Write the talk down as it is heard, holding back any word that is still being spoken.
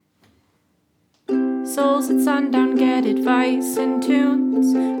Souls at sundown get advice and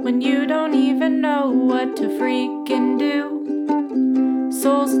tunes when you don't even know what to freaking do.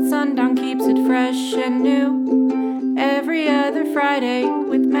 Souls at sundown keeps it fresh and new every other Friday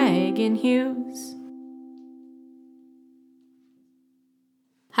with Megan Hughes.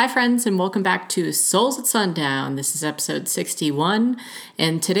 Hi friends, and welcome back to Souls at Sundown. This is episode 61,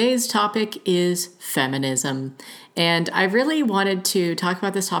 and today's topic is feminism. And I really wanted to talk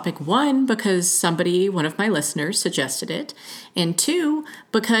about this topic, one, because one of my listeners suggested it, and two,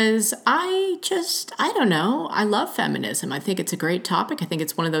 because I don't know, I love feminism. I think it's a great topic. I think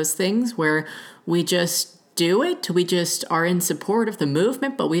it's one of those things where we just do it. We just are in support of the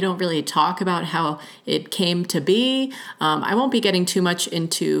movement, but we don't really talk about how it came to be. I won't be getting too much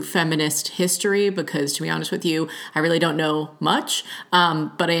into feminist history because, to be honest with you, I really don't know much.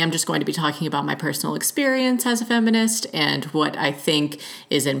 But I am just going to be talking about my personal experience as a feminist and what I think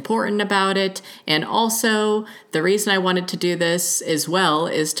is important about it. And also, the reason I wanted to do this as well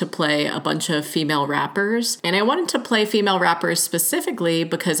is to play a bunch of female rappers. And I wanted to play female rappers specifically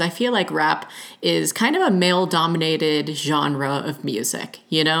because I feel like rap is kind of a male-dominated genre of music,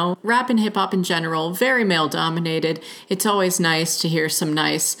 you know? Rap and hip-hop in general, very male-dominated. It's always nice to hear some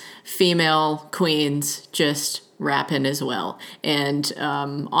nice female queens just rapping as well. And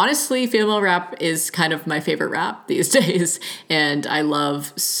honestly, female rap is kind of my favorite rap these days. And I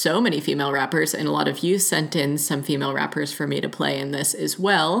love so many female rappers, and a lot of you sent in some female rappers for me to play in this as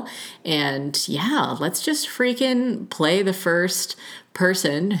well. And yeah, let's just freaking play the first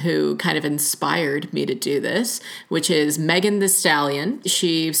person who kind of inspired me to do this, which is Megan Thee Stallion.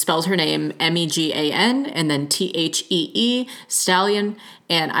 She spells her name Megan and then Thee, Stallion.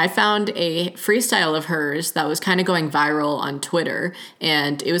 And I found a freestyle of hers that was kind of going viral on Twitter.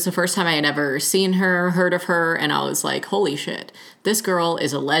 And it was the first time I had ever seen her, heard of her, and I was like, holy shit, this girl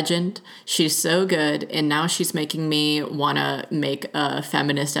is a legend. She's so good. And now she's making me want to make a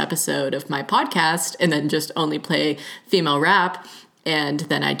feminist episode of my podcast and then just only play female rap. And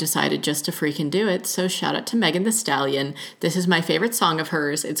then I decided just to freaking do it. So shout out to Megan Thee Stallion. This is my favorite song of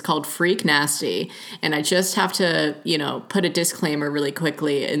hers. It's called Freak Nasty. And I just have to, put a disclaimer really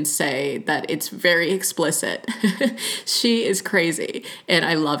quickly and say that it's very explicit. She is crazy and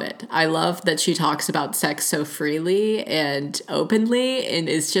I love it. I love that she talks about sex so freely and openly. And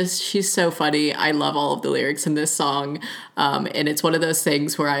she's so funny. I love all of the lyrics in this song. And it's one of those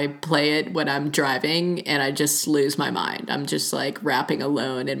things where I play it when I'm driving and I just lose my mind. I'm just like rapping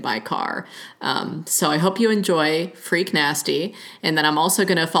alone in my car. So I hope you enjoy Freak Nasty. And then I'm also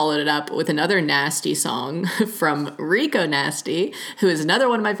going to follow it up with another nasty song from Rico Nasty, who is another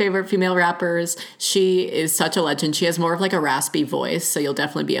one of my favorite female rappers. She is such a legend. She has more of like a raspy voice, so you'll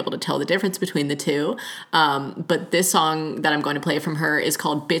definitely be able to tell the difference between the two. But this song that I'm going to play from her is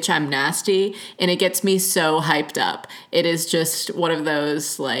called Bitch I'm Nasty, and it gets me so hyped up. It is just one of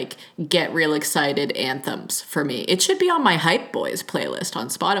those like get real excited anthems for me. It should be on my Hype Boys playlist on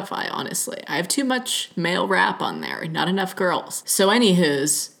Spotify, honestly. I have too much male rap on there, not enough girls. So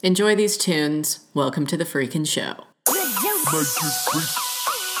anywho's, enjoy these tunes. Welcome to the freaking show.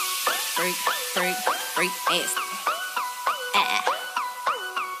 Freak nasty.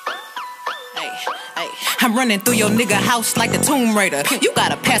 I'm running through your nigga house like the Tomb Raider. You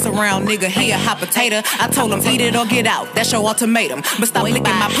gotta pass around, nigga, he a hot potato. I told him eat it or get out, that's your ultimatum. But stop licking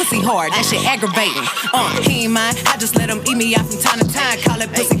my pussy hard, that shit aggravating. He ain't mine, I just let him eat me out from time to time. Call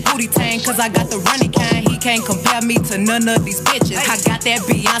it pussy booty tang, cause I got the runny kind. He can't compare me to none of these bitches. I got that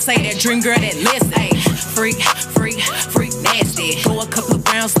Beyonce, that dream girl that listen. Freak nasty. Go a couple of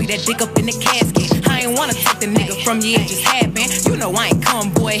rounds, leave that dick up in the casket. I ain't wanna take the nigga from you, it just happened. You know I ain't come,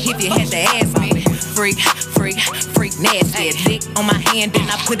 boy, if you had to ask me. Freak nasty. Dick on my hand, then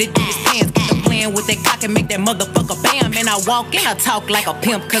I put it in his pants. Get the plan with that cock and make that motherfucker bam. And I walk and I talk like a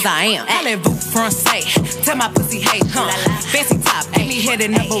pimp, cause I am. Allez-vous français. Tell my pussy, hey, fancy top, give me head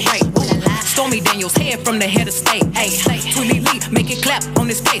and number right. Stormy Daniels, head from the head of state. Hey, Tweety Lee, make it clap on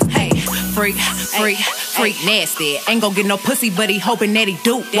his face. Hey, freak nasty. Ain't gon' get no pussy, but he hoping that he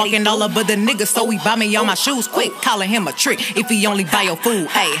do. Walking all over the nigga, so he buy me all my shoes quick. Calling him a trick if he only buy your food.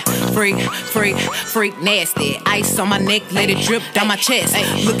 Hey, freak nasty. Ice on my neck, let it drip down my chest.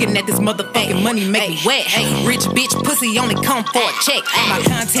 Looking at this motherfucking money make me wet. Rich bitch pussy only come for a check. My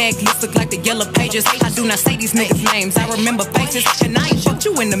contact list look like the yellow pages. I do not say these niggas' names, I remember faces. And I ain't fucked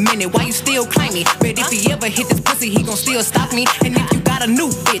you in a minute, why you still still claim me. But if he ever hit this pussy, he gon' still stop me. And if you got a new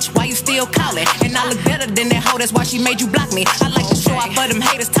bitch, why you still calling? And I look better than that hoe, that's why she made you block me. I like to show off for them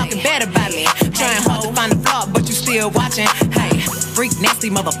haters talking bad about me. Trying hard to find a flaw, but you still watching. Hey, freak nasty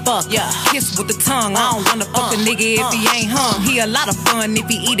motherfucker. Yeah. Kiss with the tongue. I don't wanna fuck a nigga if he ain't hung. He a lot of fun if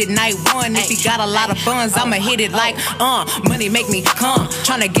he eat it night one. If he got a lot of buns, I'ma hit it like money make me come.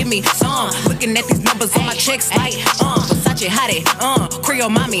 Tryna give me some. Looking at these numbers on my checks like Versace hottie, Creole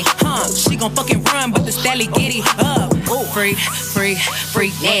mommy, she gon' fucking run, but the stally get it up. Ooh, freak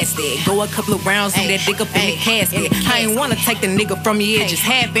nasty. Go a couple of rounds, see that dick up in the casket. I ain't wanna take the nigga from you, it just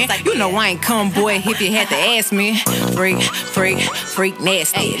happened. You know I ain't come, boy, if you had to ask me. Freak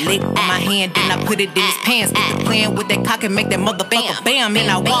nasty. Lick on my hand, then I put it in his pants. Get to playing with that cock and make that motherfucker bam. And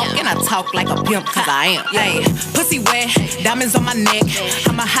I walk and I talk like a pimp, cause I am. Hey, pussy wet, diamonds on my neck.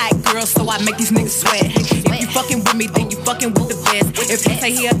 I'm a hot girl, so I make these niggas sweat. If you fucking with me, then you fucking with the best. If he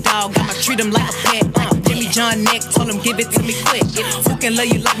say he a dog, I'ma treat him like a pet. Jimmy John Neck told him give it to me quick. Who can love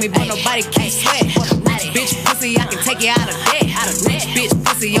you like me, but nobody can sweat. Rich bitch pussy, I can take you out of debt. Rich bitch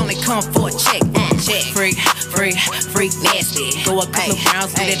pussy only come for a check. Freak nasty. Go a couple of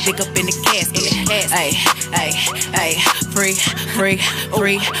rounds with that dick up in the casket. Hey, freak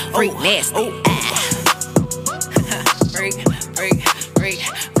nasty. Freak nasty.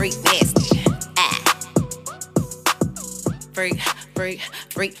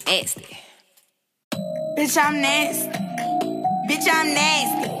 Freak nasty. Bitch, I'm nasty. Bitch, I'm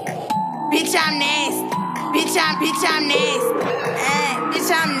nasty. Bitch, I'm nasty. Bitch, I'm nasty.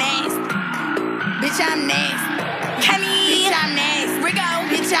 Bitch, I'm nasty. Bitch, I'm nasty. Kenny. Bitch, I'm nasty. Rigo.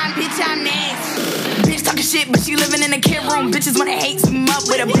 Bitch, I'm nasty. Bitch talking shit, but she living in a kid room. Bitches wanna hate some up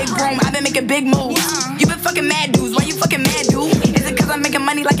with a big room. I been making big moves. You been fucking mad dudes. Why you fucking mad, dude? Is it cause I'm making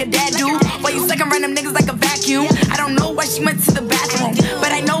money like a dad do? Why you sucking random niggas like a vacuum? I don't know why she went to the bathroom,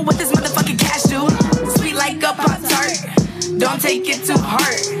 but I know what this motherfucking cash do. Sweet like a Pop-Tart. Don't take it too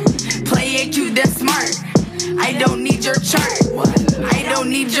hard. Play it cute, that's smart. I don't need your chart. I don't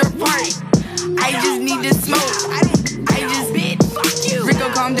need your part. I just need to smoke. I just bitch. Fuck you. Rico,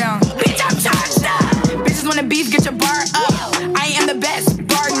 calm down. Bitch, I'm charged up. Bitches wanna beef, get your bar up. I am the best,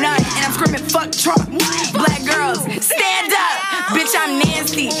 bar none. And I'm screaming, fuck Trump. Black girls, stand up. Bitch, I'm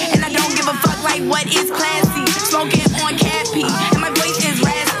nasty. And I don't give a fuck like what is classy. Smoking on cat pee. And my voice is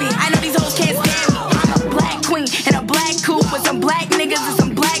raspy. I know these hoes can't stand me. I'm a black queen in a black coupe with some black niggas and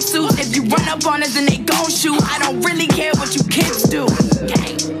some black suits. If you run up on us, then they gon' shoot. I don't really care what you kids do.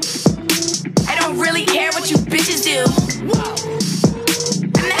 I don't really care what you bitches do.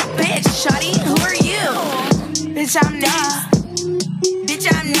 I'm that bitch, shawty. Who are you? Bitch, I'm nasty. Bitch,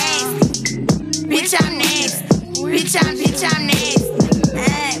 I'm nasty. Bitch, I'm nasty. Bitch, I'm nasty.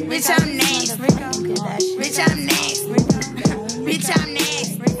 Bitch, I'm nasty. Bitch, I'm nasty. Bitch, I'm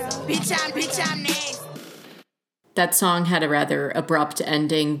nasty. Bitch, I'm nasty. That song had a rather abrupt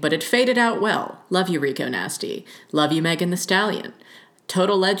ending, but it faded out well. Love you, Rico Nasty. Love you, Megan Thee Stallion.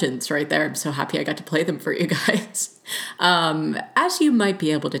 Total legends right there. I'm so happy I got to play them for you guys. As you might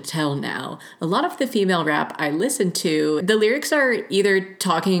be able to tell now, a lot of the female rap I listen to, the lyrics are either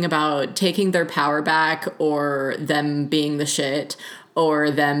talking about taking their power back or them being the shit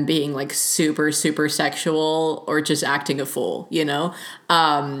or them being like super, super sexual or just acting a fool, you know?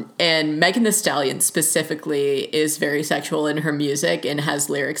 And Megan Thee Stallion specifically is very sexual in her music and has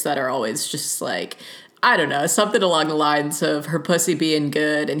lyrics that are always just like, I don't know, something along the lines of her pussy being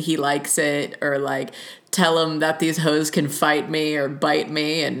good and he likes it, or like, tell him that these hoes can fight me or bite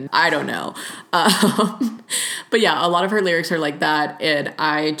me, and I don't know. But yeah, a lot of her lyrics are like that, and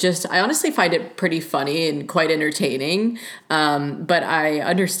I honestly find it pretty funny and quite entertaining, but I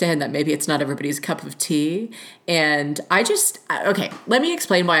understand that maybe it's not everybody's cup of tea, and okay, let me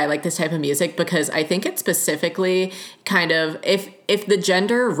explain why I like this type of music, because I think it specifically kind of, if the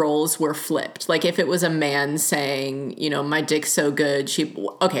gender roles were flipped, like if it was a man saying, you know, my dick's so good,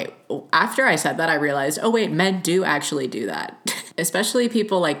 okay, after I said that, I realized, oh wait, men do actually do that. Especially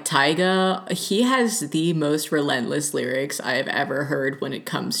people like Tyga. He has the most relentless lyrics I have ever heard when it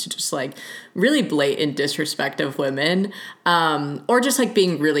comes to just like really blatant disrespect of women, or just like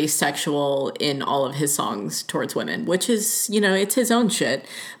being really sexual in all of his songs towards women, which is, you know, it's his own shit.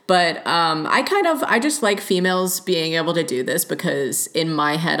 But I just like females being able to do this, because in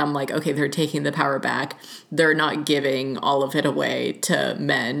my head, I'm like, okay, they're taking the power back. They're not giving all of it away to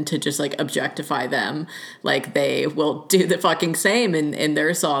men to just like objectify them. Like they will do the fucking same in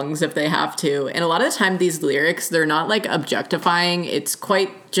their songs if they have to. And a lot of the time these lyrics, they're not like objectifying. It's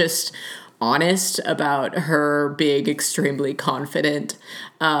quite just honest about her being extremely confident.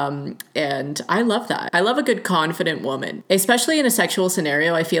 And I love that. I love a good confident woman, especially in a sexual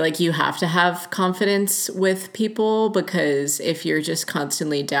scenario. I feel like you have to have confidence with people, because if you're just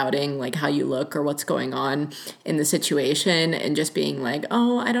constantly doubting like how you look or what's going on in the situation and just being like,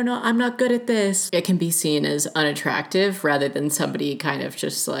 oh, I don't know, I'm not good at this, it can be seen as unattractive rather than somebody kind of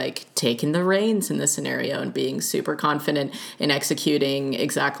just like taking the reins in the scenario and being super confident in executing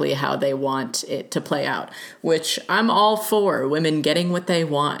exactly how they want it to play out, which I'm all for women getting what they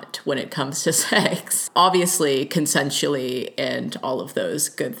want when it comes to sex. Obviously, consensually and all of those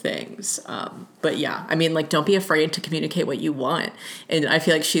good things. But yeah, I mean, like, don't be afraid to communicate what you want. And I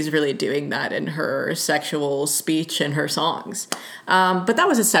feel like she's really doing that in her sexual speech and her songs. But that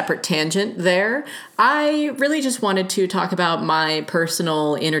was a separate tangent there. I really just wanted to talk about my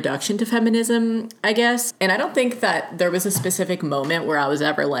personal introduction to feminism, I guess. And I don't think that there was a specific moment where I was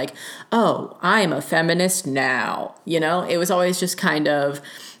ever like, oh, I am a feminist now. You know, it was always just kind of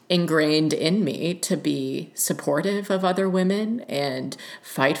ingrained in me to be supportive of other women and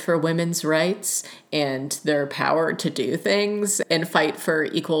fight for women's rights and their power to do things and fight for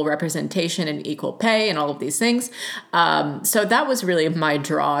equal representation and equal pay and all of these things. So that was really my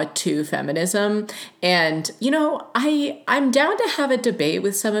draw to feminism. And, you know, I'm down to have a debate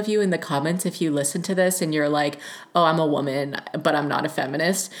with some of you in the comments if you listen to this and you're like, oh, I'm a woman, but I'm not a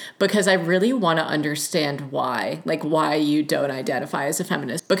feminist, because I really want to understand why you don't identify as a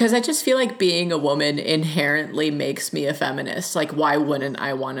feminist. Because I just feel like being a woman inherently makes me a feminist. Like, why wouldn't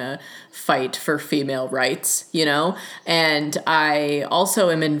I want to fight for female rights, you know? And I also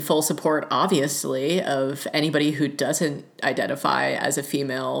am in full support, obviously, of anybody who doesn't identify as a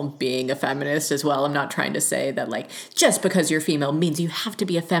female being a feminist as well. I'm not trying to say that, like, just because you're female means you have to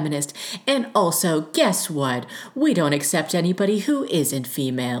be a feminist. And also, guess what? We don't accept anybody who isn't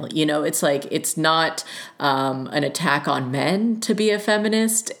female. You know, it's like, it's not an attack on men to be a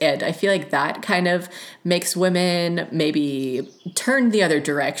feminist. And I feel like that kind of makes women maybe turn the other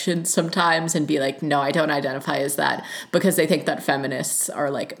direction sometimes and be like, no, I don't identify as that, because they think that feminists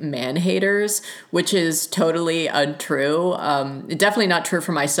are like man haters, which is totally untrue. Definitely not true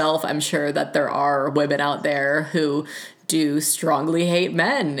for myself. I'm sure that there are women out there who do strongly hate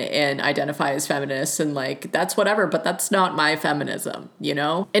men and identify as feminists, and like, that's whatever, but that's not my feminism, you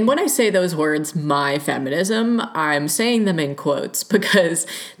know? And when I say those words, my feminism, I'm saying them in quotes, because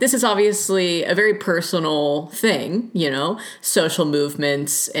this is obviously a very personal thing, you know? Social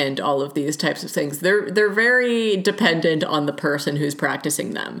movements and all of these types of things, they're very dependent on the person who's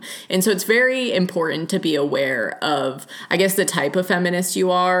practicing them. And so it's very important to be aware of, I guess, the type of feminist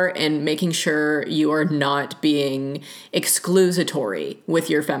you are, and making sure you are not being exclusatory with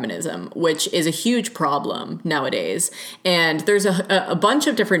your feminism, which is a huge problem nowadays. And there's a bunch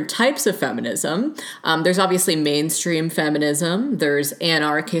of different types of feminism. There's obviously mainstream feminism, there's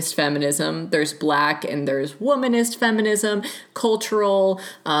anarchist feminism, there's Black and there's womanist feminism, cultural,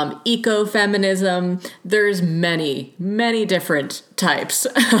 ecofeminism. There's many, many different types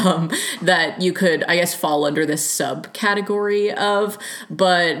that you could, I guess, fall under this subcategory of.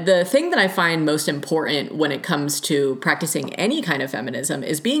 But the thing that I find most important when it comes to practicing any kind of feminism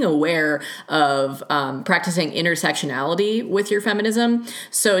is being aware of practicing intersectionality with your feminism.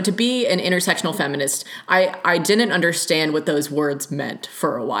 So to be an intersectional feminist, I didn't understand what those words meant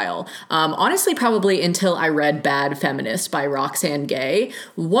for a while. Honestly, probably until I read Bad Feminist by Roxane Gay.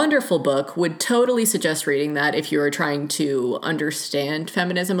 Wonderful book. Would totally suggest reading that if you are trying to understand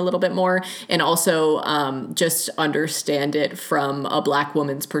feminism a little bit more, and also just understand it from a Black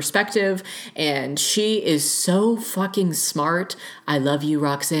woman's perspective. And she is so fucking smart. I love you,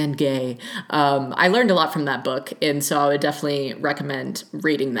 Roxane Gay. I learned a lot from that book, and so I would definitely recommend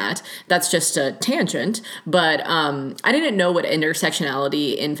reading that. That's just a tangent, but I didn't know what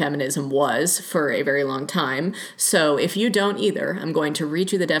intersectionality in feminism was for a very long time. So if you don't either, I'm going to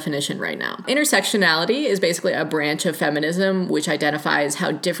read you the definition right now. Intersectionality is basically a branch of feminism which identifies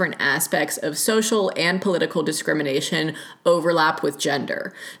how different aspects of social and political discrimination overlap with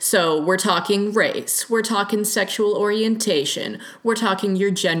gender. So we're talking race, we're talking sexual orientation, we're talking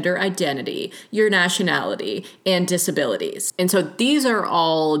your gender identity, your nationality, and disabilities. And so these are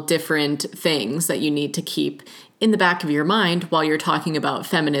all different things that you need to keep in the back of your mind while you're talking about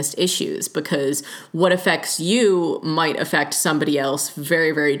feminist issues, because what affects you might affect somebody else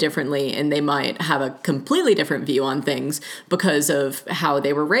very, very differently, and they might have a completely different view on things because of how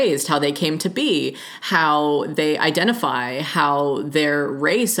they were raised, how they came to be, how they identify, how their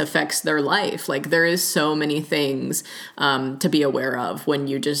race affects their life. Like, there is so many things to be aware of when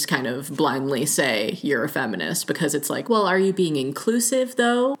you just kind of blindly say you're a feminist, because it's like, well, are you being inclusive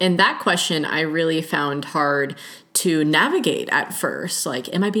though? And that question I really found hard to navigate at first.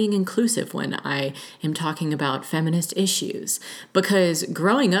 Like, am I being inclusive when I am talking about feminist issues? Because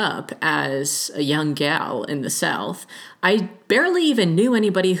growing up as a young gal in the South, I barely even knew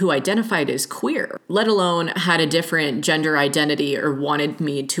anybody who identified as queer, let alone had a different gender identity or wanted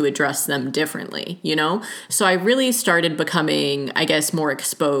me to address them differently, you know? So I really started becoming, I guess, more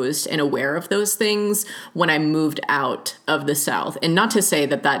exposed and aware of those things when I moved out of the South. And not to say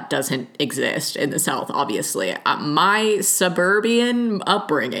that that doesn't exist in the South, obviously. My suburban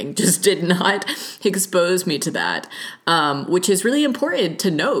upbringing just did not expose me to that, which is really important to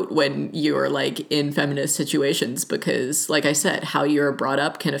note when you're like in feminist situations, because like I said, how you're brought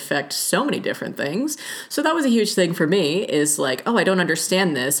up can affect so many different things. So that was a huge thing for me, is like, oh, I don't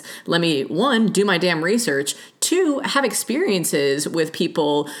understand this. Let me, one, do my damn research. Two, have experiences with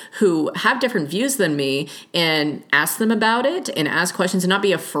people who have different views than me and ask them about it and ask questions and not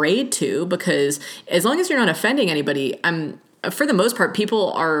be afraid to, because as long as you're not offending anybody, for the most part,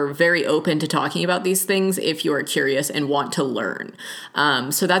 people are very open to talking about these things if you're curious and want to learn.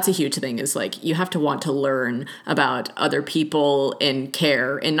 So that's a huge thing, is like, you have to want to learn about other people and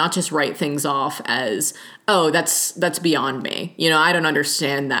care, and not just write things off as, oh, that's beyond me. You know, I don't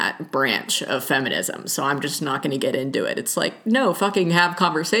understand that branch of feminism, so I'm just not going to get into it. It's like, no, fucking have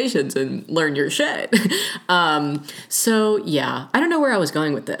conversations and learn your shit. So yeah, I don't know where I was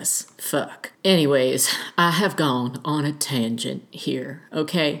going with this. Fuck. Anyways, I have gone on a tangent here,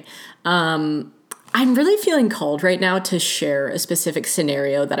 okay? I'm really feeling called right now to share a specific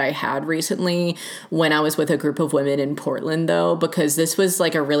scenario that I had recently when I was with a group of women in Portland, though, because this was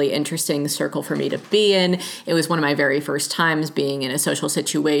like a really interesting circle for me to be in. It was one of my very first times being in a social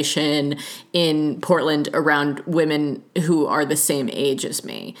situation in Portland around women who are the same age as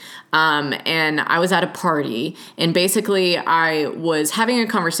me. And I was at a party, and basically I was having a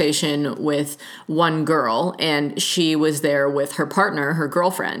conversation with one girl, and she was there with her partner, her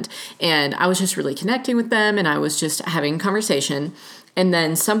girlfriend, and I was just really connecting with them, and I was just having a conversation. And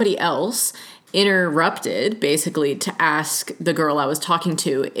then somebody else interrupted, basically, to ask the girl I was talking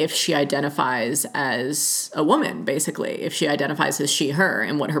to if she identifies as a woman, basically, if she identifies as she, her,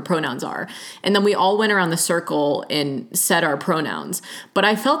 and what her pronouns are. And then we all went around the circle and said our pronouns. But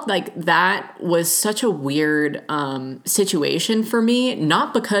I felt like that was such a weird situation for me,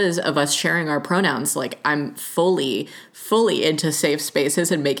 not because of us sharing our pronouns. Like, I'm fully into safe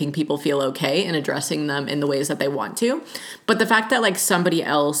spaces and making people feel okay and addressing them in the ways that they want to. But the fact that like somebody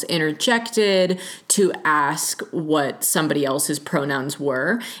else interjected to ask what somebody else's pronouns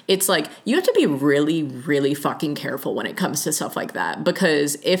were, it's like, you have to be really, really fucking careful when it comes to stuff like that.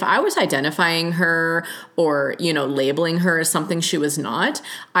 Because if I was identifying her or, you know, labeling her as something she was not,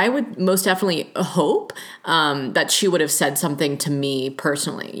 I would most definitely hope that she would have said something to me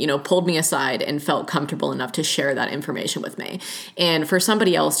personally, you know, pulled me aside and felt comfortable enough to share that information with me. And for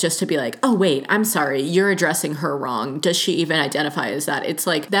somebody else just to be like, oh, wait, I'm sorry, you're addressing her wrong. Does she even identify as that? It's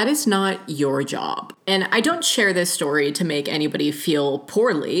like, that is not your job. And I don't share this story to make anybody feel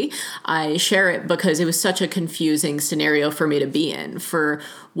poorly. I share it because it was such a confusing scenario for me to be in. For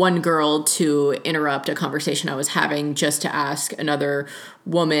one girl to interrupt a conversation I was having just to ask another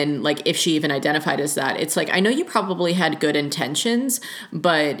woman, like, if she even identified as that. It's like, I know you probably had good intentions,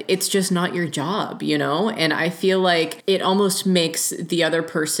 but it's just not your job, you know? And I feel like it almost makes the other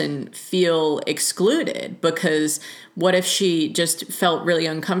person feel excluded, because what if she just felt really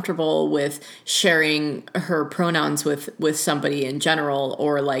uncomfortable with sharing her pronouns with somebody in general,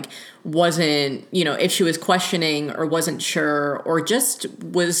 or like wasn't, you know, if she was questioning or wasn't sure or just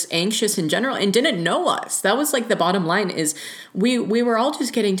was anxious in general and didn't know us. That was like the bottom line, is we were all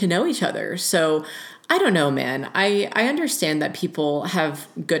just getting to know each other. So I don't know, man. I understand that people have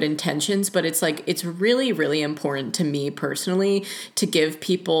good intentions, but it's like, it's really, really important to me personally to give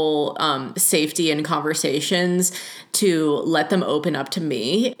people safety in conversations, to let them open up to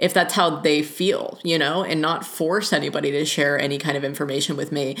me if that's how they feel, you know, and not force anybody to share any kind of information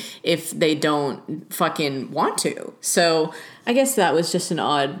with me if they don't fucking want to. So I guess that was just an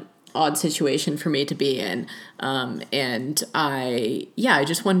odd situation for me to be in. And I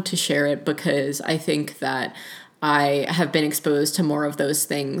just wanted to share it because I think that I have been exposed to more of those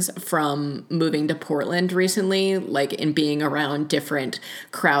things from moving to Portland recently, like in being around different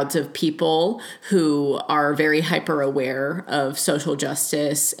crowds of people who are very hyper aware of social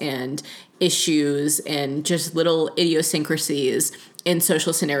justice and issues and just little idiosyncrasies in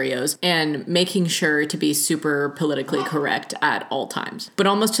social scenarios and making sure to be super politically correct at all times, but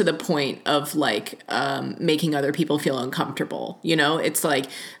almost to the point of like making other people feel uncomfortable. You know, it's like,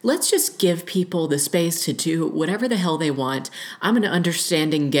 let's just give people the space to do whatever the hell they want. I'm an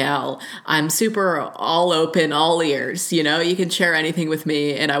understanding gal. I'm super all open, all ears. You know, you can share anything with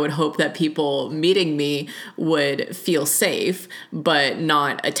me, and I would hope that people meeting me would feel safe, but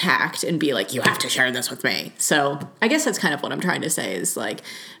not attacked and be like, you have to share this with me. So I guess that's kind of what I'm trying to say, is like,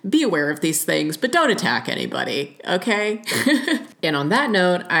 be aware of these things, but don't attack anybody, okay? And on that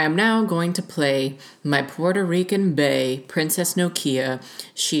note, I am now going to play my Puerto Rican bae, Princess Nokia.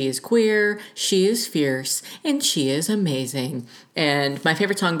 She is queer, she is fierce, and she is amazing. And my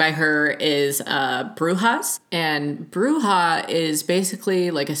favorite song by her is Brujas. And bruja is basically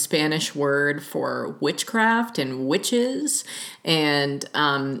like a Spanish word for witchcraft and witches. And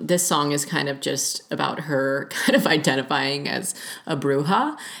this song is kind of just about her kind of identifying as a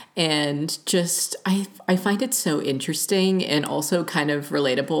bruja. And just, I find it so interesting and also kind of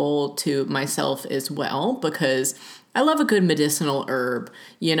relatable to myself as well, because I love a good medicinal herb,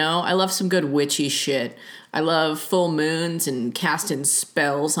 you know? I love some good witchy shit. I love full moons and casting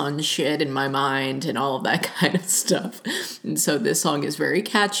spells on shit in my mind and all of that kind of stuff. And so this song is very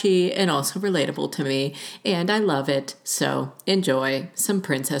catchy and also relatable to me, and I love it. So enjoy some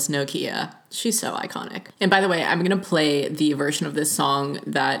Princess Nokia. She's so iconic. And by the way, I'm going to play the version of this song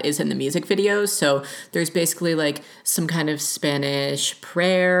that is in the music video. So there's basically like some kind of Spanish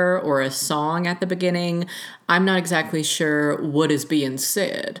prayer or a song at the beginning. I'm not exactly sure what is being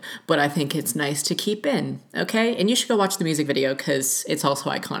said, but I think it's nice to keep in, okay? And you should go watch the music video because it's also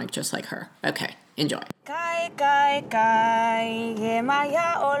iconic just like her. Okay, enjoy. Kai kai kai,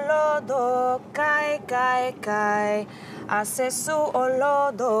 yemaya olodo, kai kai kai, asesu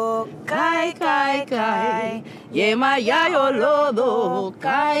olodo, kai kai kai, yemaya olodo,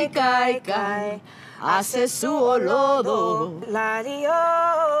 kai kai kai, asesu olodo.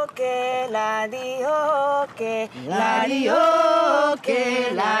 Ladio que, ladio que, ladio que,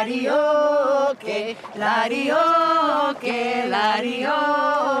 ladio que, ladio que,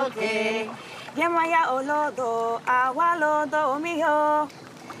 ladio que. Yemaya olodo, awalodo mío.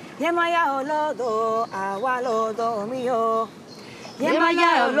 Yemaya olodo, awalodo mío.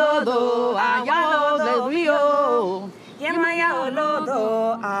 Yemaya olodo, awalodo mío. Yemaya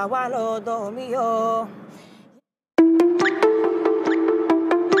olodo, awalodo mío.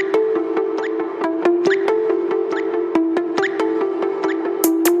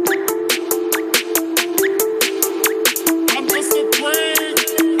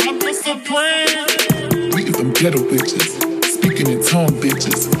 We get them ghetto bitches, speaking in tongue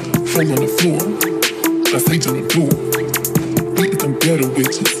bitches, fall on the floor, that's age on the door. We get them ghetto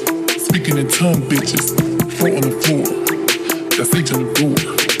bitches, speaking in tongue bitches, fall on the floor, that's age on the door.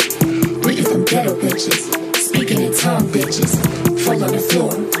 We get them ghetto bitches, speaking in tongue bitches, fall on the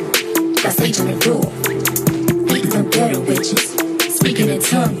floor, that's age on the door. We get them ghetto bitches, speaking in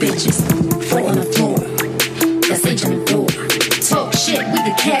tongue bitches, fall on the floor, that's age on the door. Talk shit, we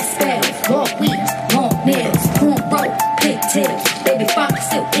the cast spells, walk weeds, long nails, cornrow, pigtails, baby father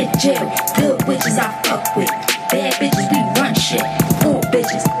still in jail. Good witches I fuck with, bad bitches we run shit. Four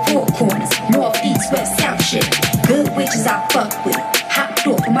bitches, four corners, north, east, west, south shit. Good witches I fuck with, hot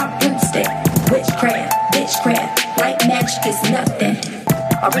door for my broomstick. Witchcraft, bitchcraft, white magic is nothing.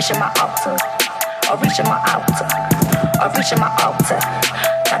 I reach in my altar, I reach in my altar, I reach in my altar.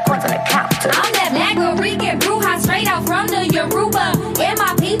 Got coins on the counter. I'm that black Rican bruja straight out from the Yoruba. And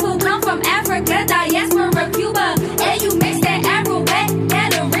my people come from Africa, diaspora, Cuba. And you mix that Afro-Wet,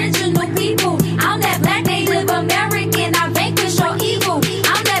 that original people. I'm that black Native American, I vanquish your evil.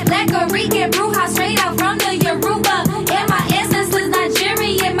 I'm that black Rican bruja straight out from the Yoruba. And my ancestors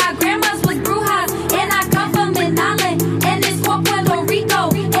Nigerian, my grandma's was brujas. And I come from an island, and it's called Puerto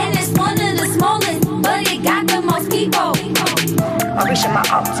Rico. And it's one of the smallest, but it got the most people. I reach in my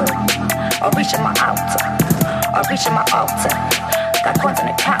altar, I reach in my altar, I reach in my altar. Got coins on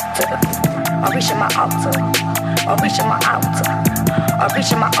the counter. I reach in my altar, I reach in my altar, I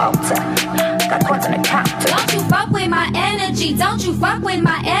reach in my altar. Got coins on the counter. Don't you fuck with my energy, don't you fuck with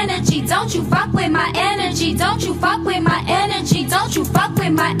my energy, don't you fuck with my energy, don't you fuck with my energy, don't you fuck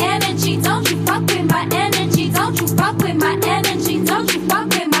with my energy, don't you fuck with my energy, don't you fuck with my energy, don't you fuck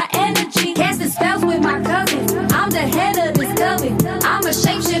with my energy. Casting spells with my cousins, I'm the head of this coven. I'm a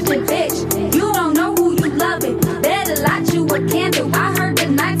shape-shifting bitch, you don't know who you loving. Better light you a candle, I heard the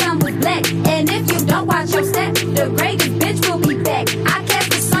nighttime was black. And if you don't watch your step, the greatest bitch will be back. I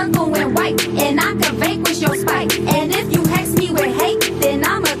cast a circle in white, and I can vanquish your spite. And if you hex me with hate, then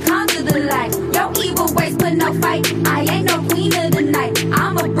I'ma conjure the light. Your evil ways put no fight, I ain't no queen of the night. night.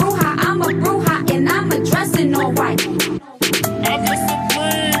 I'm a bruja, and I'm a dressing all white. I'm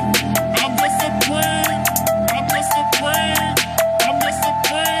disciplined. I'm disciplined. I'm disciplined. I'm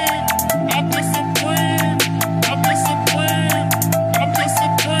disciplined. I'm disciplined. I'm disciplined. I'm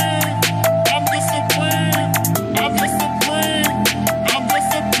disciplined. I'm disciplined. I'm disciplined. I'm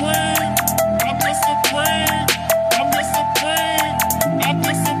disciplined. I'm disciplined. I'm disciplined. I'm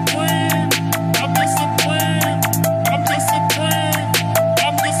disciplined. I'm disciplined. I'm disciplined.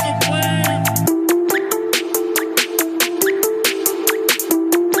 I'm disciplined.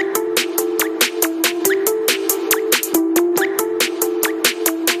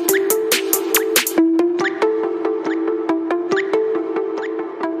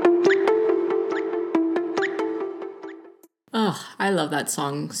 Oh, I love that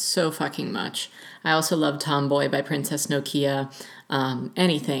song so fucking much. I also love Tomboy by Princess Nokia.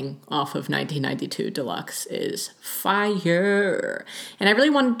 Anything off of 1992 Deluxe is fire. And I really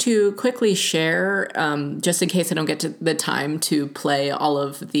wanted to quickly share, just in case I don't get to the time to play all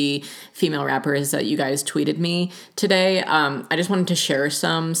of the female rappers that you guys tweeted me today. I just wanted to share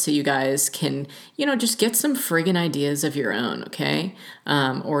some so you guys can, just get some friggin' ideas of your own, okay?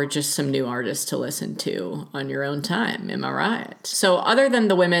 Or just some new artists to listen to on your own time. Am I right? So other than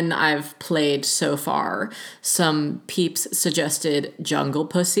the women I've played so far, some peeps suggested Jungle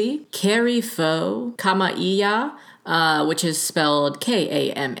Pussy, Carrie Foe, Kamaiya, which is spelled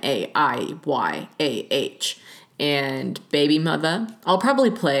Kamaiyah, and Baby Mother. I'll probably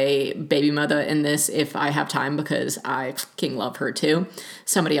play Baby Mother in this if I have time because I fucking love her too.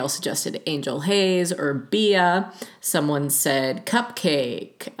 Somebody else suggested Angel Hayes or Bia. Someone said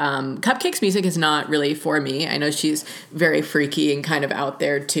Cupcake. Cupcake's music is not really for me. I know she's very freaky and kind of out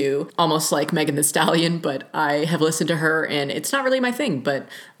there too, almost like Megan Thee Stallion, but I have listened to her and it's not really my thing, but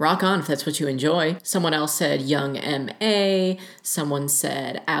rock on if that's what you enjoy. Someone else said Young M.A. Someone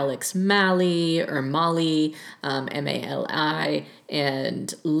said Alex Mali or Molly, M-A-L-I,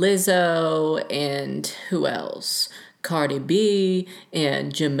 and Lizzo, and who else? Cardi B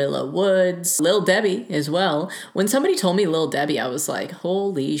and Jamila Woods, Lil Debbie as well. When somebody told me Lil Debbie, I was like,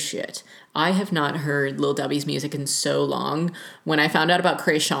 holy shit. I have not heard Lil Debbie's music in so long. When I found out about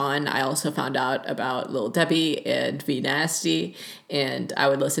Krayshawn, I also found out about Lil Debbie and V Nasty, and I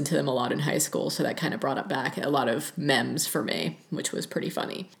would listen to them a lot in high school, so that kind of brought up back a lot of memes for me, which was pretty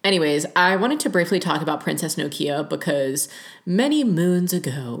funny. Anyways, I wanted to briefly talk about Princess Nokia because many moons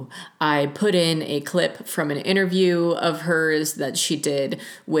ago, I put in a clip from an interview of hers that she did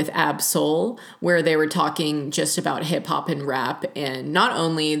with Ab Soul, where they were talking just about hip-hop and rap, and not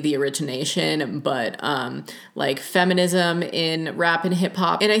only the origination, but like feminism in rap and hip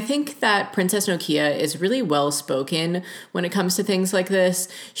hop. And I think that Princess Nokia is really well spoken when it comes to things like this.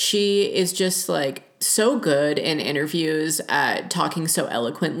 She is just like so good in interviews at talking so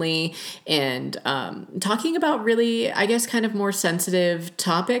eloquently and talking about really, I guess, kind of more sensitive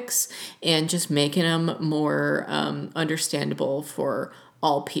topics and just making them more understandable for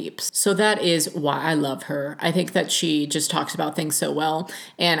all peeps. So that is why I love her. I think that she just talks about things so well.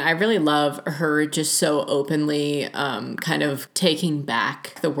 And I really love her just so openly kind of taking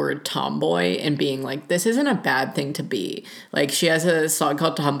back the word tomboy and being like, this isn't a bad thing to be. Like she has a song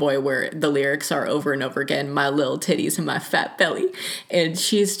called Tomboy where the lyrics are over and over again, my little titties and my fat belly. And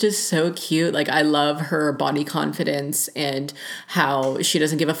she's just so cute. Like I love her body confidence and how she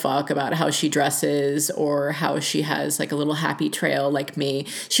doesn't give a fuck about how she dresses or how she has like a little happy trail like me.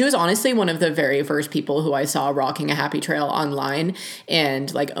 She was honestly one of the very first people who I saw rocking a happy trail online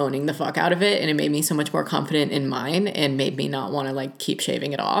and like owning the fuck out of it. And it made me so much more confident in mine and made me not want to like keep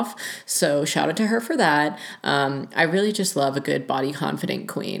shaving it off. So shout out to her for that. I really just love a good body confident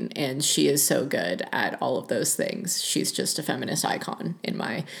queen. And she is so good at all of those things. She's just a feminist icon in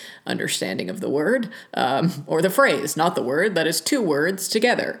my understanding of the word, or the phrase, not the word. That is two words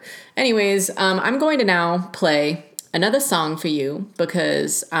together. Anyways, I'm going to now play another song for you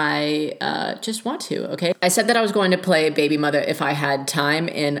because I just want to, okay? I said that I was going to play Baby Mother if I had time,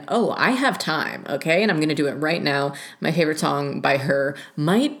 and I have time, okay? And I'm going to do it right now. My favorite song by her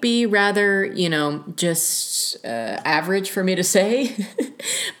might be rather, just average for me to say,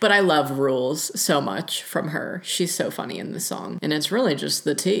 but I love Rules so much from her. She's so funny in this song, and it's really just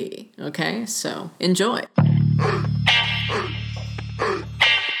the tea, okay? So enjoy.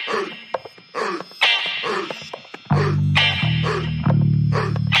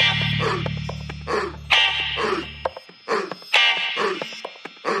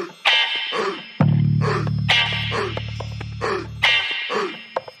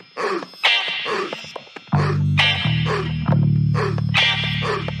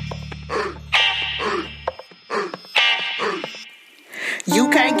 You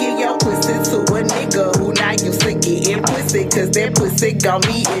can't get your pussy to a nigga who not used to getting pussy, cause that pussy gon'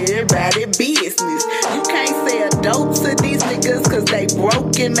 be everybody business. You can't sell dope to these niggas cause they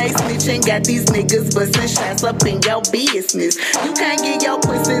broke and they snitching. Got these niggas bustin' shots up in your business. You can't get your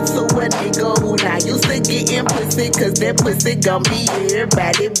pussy to a nigga who not used to getting pussy, cause that pussy gon' be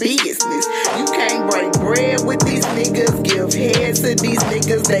everybody business. You can't break bread with these niggas, give head to these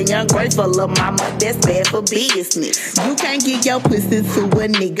niggas. They ungrateful, lil' mama, that's bad for business. You can't get your pussy to a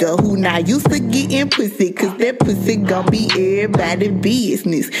nigga who not used to getting pussy, cause that pussy gon' be everybody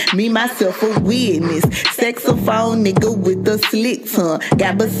business. Me, myself, a witness. Saxophone nigga with a slick tongue.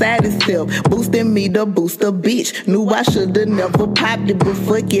 Got beside himself, boosting me to boost a bitch. Knew I shoulda never popped it, but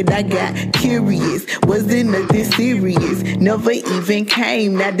fuck it, I got curious. Wasn't nothing serious, never even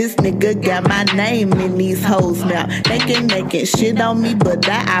came. Now this nigga got my name in these hoes now. They can making shit on me, but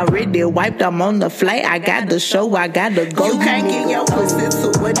I already wiped. I'm on the flight, I got the show, I gotta go. You can't get your pussy to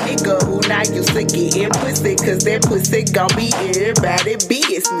a nigga who not used to getting pussy, cause that pussy gon' be everybody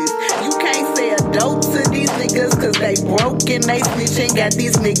business. You can't sell dope to these niggas cause they broke and they snitching. Got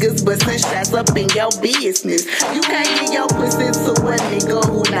these niggas bustin' shots up in your business. You can't get your pussy to a nigga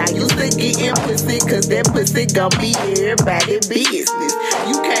who not used to getting pussy, cause that pussy gon' be everybody business.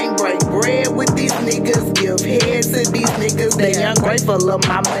 You can't break bread with these niggas, give head to these niggas. They ungrateful, lil'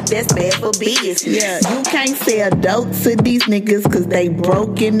 mama, that's bad for business. Yeah. You can't sell dope to these niggas cause they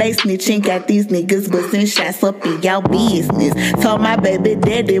broke and they snitching. Got these niggas bustin' shots up in your business. Told my baby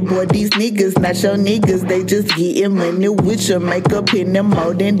daddy, boy, these niggas not your niggas. They just getting money with your makeup in them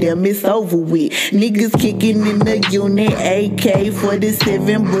more than them, it's over with. Niggas kicking in the unit,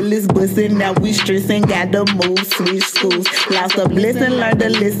 AK-47 bullets bustin'. Now we stressin', gotta move, switch schools. Lost a blessing, learned to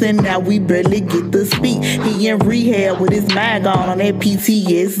listen. Now we barely get to speak. He in rehab with his mind gone on that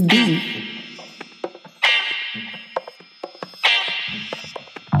PTSD.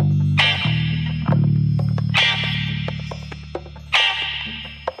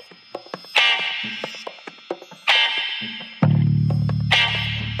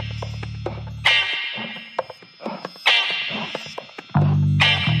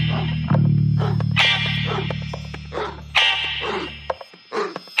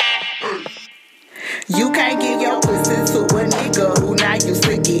 You can't get your pussy to a nigga who not used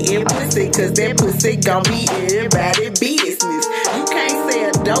to getting pussy, cause that pussy gon' be everybody business. You can't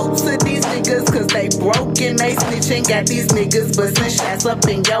sell dope to these niggas cause they broke and they snitching. Got these niggas bustin' shots up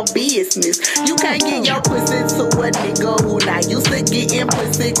in your business. You can't get your pussy to a nigga who not used to getting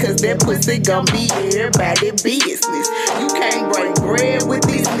pussy, cause that pussy gon' be everybody business. You can't break bread with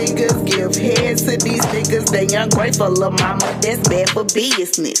these niggas, give head to these niggas. They ungrateful, lil' mama, that's bad for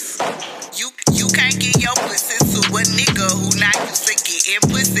business. You can't get your pussy to a nigga who not used to getting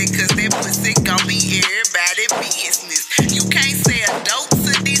pussy, cause that pussy gon' be everybody business. You can't sell dope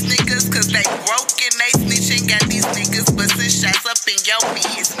to these niggas cause they broke and they snitching. Got these niggas bustin' shots up in your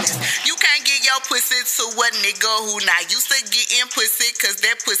business. You can't get your pussy to a nigga who not used to getting pussy, cause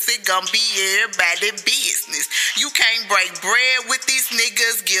that pussy gon' be everybody business. You can't break bread with these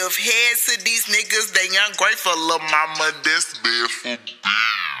niggas, give head to these niggas. They ungrateful, lil' mama, that's bad for business.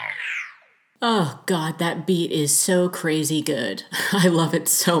 Oh, God, that beat is so crazy good. I love it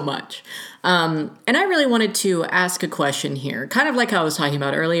so much. And I really wanted to ask a question here, kind of like I was talking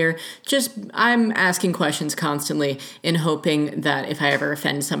about earlier. Just, I'm asking questions constantly in hoping that if I ever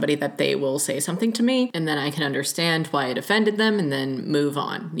offend somebody that they will say something to me and then I can understand why it offended them and then move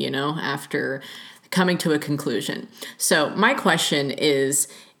on, after coming to a conclusion. So my question is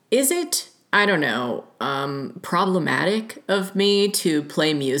it, I don't know, problematic of me to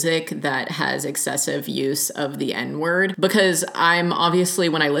play music that has excessive use of the N-word? Because I'm obviously,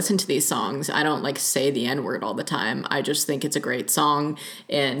 when I listen to these songs, I don't say the N-word all the time. I just think it's a great song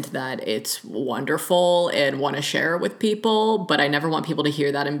and that it's wonderful and want to share it with people. But I never want people to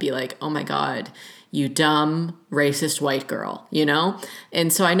hear that and be like, oh my God, you dumb, racist white girl,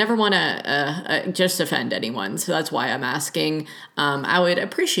 And so I never want to just offend anyone. So that's why I'm asking. I would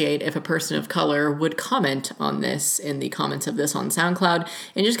appreciate if a person of color would comment on this in the comments of this on SoundCloud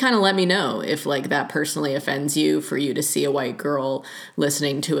and just kind of let me know if that personally offends you, for you to see a white girl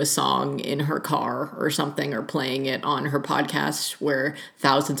listening to a song in her car or something, or playing it on her podcast where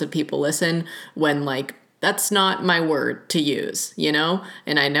thousands of people listen, when that's not my word to use,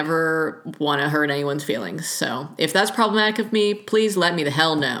 and I never want to hurt anyone's feelings. So if that's problematic of me, please let me the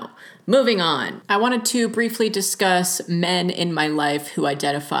hell know. moving on. I wanted to briefly discuss men in my life who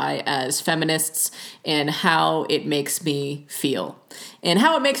identify as feminists and how it makes me feel. And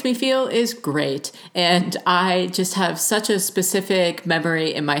how it makes me feel is great. And I just have such a specific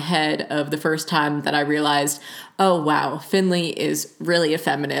memory in my head of the first time that I realized, oh wow, Finley is really a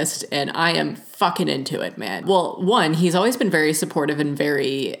feminist and I am fucking into it, man. Well, one, he's always been very supportive and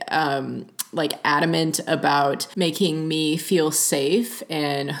very adamant about making me feel safe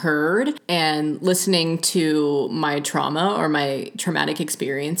and heard and listening to my trauma or my traumatic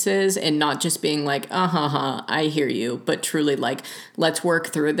experiences and not just being like, I hear you, but truly like, let's work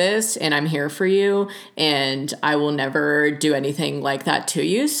through this and I'm here for you and I will never do anything like that to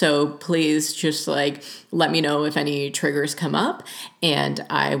you. So please just like, let me know if any triggers come up and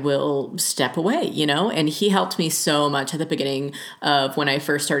I will step away, you know? And he helped me so much at the beginning of when I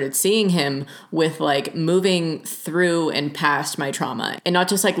first started seeing him with like moving through and past my trauma and not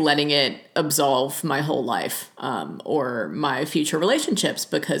just like letting it absolve my whole life or my future relationships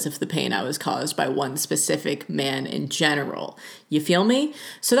because of the pain I was caused by one specific man in general. You feel me?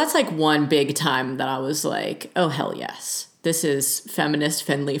 So that's like one big time that I was like, oh, hell yes. This is feminist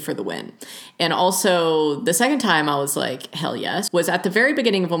Finley for the win. And also the second time I was like, hell yes, was at the very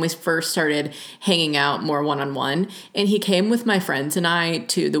beginning of when we first started hanging out more one-on-one. And he came with my friends and I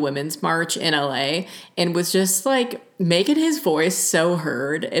to the Women's March in LA and was just like making his voice so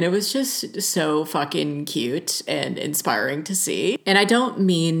heard. And it was just so fucking cute and inspiring to see. And I don't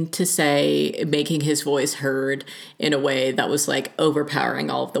mean to say making his voice heard in a way that was like overpowering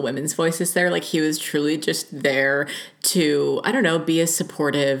all of the women's voices there. Like he was truly just there to, I don't know, be a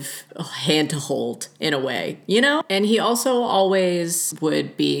supportive hand to hold in a way, you know? And he also always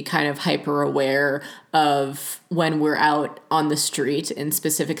would be kind of hyper aware of when we're out on the street in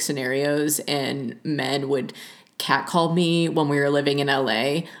specific scenarios and men would catcall me when we were living in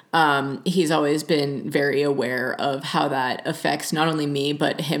LA. He's always been very aware of how that affects not only me,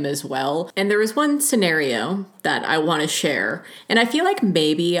 but him as well. And there was one scenario that I want to share. And I feel like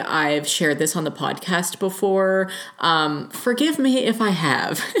maybe I've shared this on the podcast before. Forgive me if I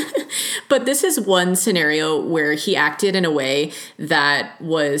have. But this is one scenario where he acted in a way that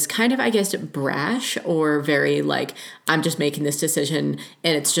was kind of, I guess, brash or very like, I'm just making this decision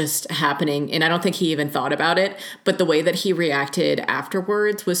and it's just happening. And I don't think he even thought about it. But the way that he reacted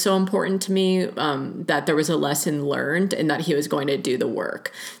afterwards was so important to me that there was a lesson learned and that he was going to do the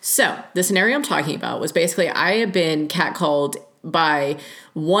work. So the scenario I'm talking about was basically I had been catcalled by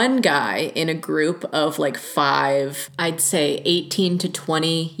one guy in a group of like 5, I'd say 18 to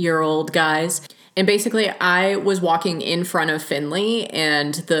 20-year-old guys. And basically, I was walking in front of Finley,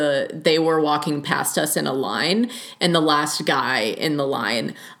 and they were walking past us in a line, and the last guy in the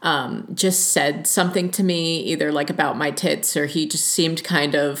line just said something to me, either like about my tits, or he just seemed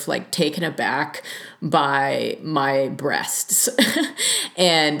kind of like taken aback by my breasts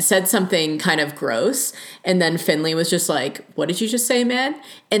and said something kind of gross. And then Finley was just like, what did you just say, man?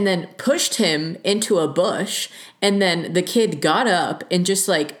 And then pushed him into a bush. And then the kid got up and just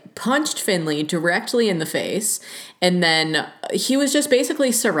like punched Finley directly in the face. And then he was just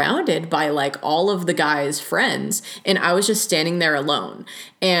basically surrounded by like all of the guy's friends. And I was just standing there alone.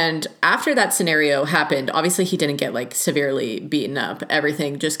 And after that scenario happened, obviously he didn't get like severely beaten up.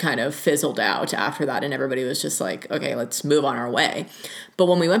 Everything just kind of fizzled out after that. And everybody was just like, okay, let's move on our way. But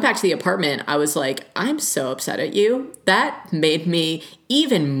when we went back to the apartment, I was like, I'm so upset at you. That made me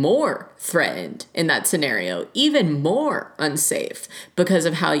even more threatened in that scenario, even more unsafe because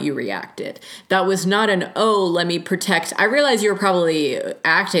of how you reacted. That was not an, oh, let me protect. I realize you were probably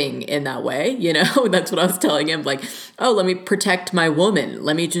acting in that way, you know, that's what I was telling him, like, oh, let me protect my woman.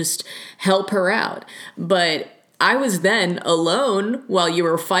 Let me just help her out. But I was then alone while you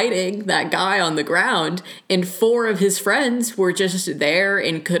were fighting that guy on the ground, and 4 of his friends were just there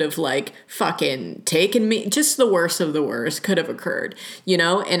and could have like fucking taken me. Just the worst of the worst could have occurred, you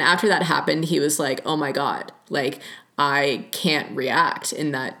know? And after that happened, he was like, oh my God, like I can't react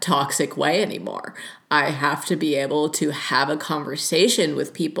in that toxic way anymore. I have to be able to have a conversation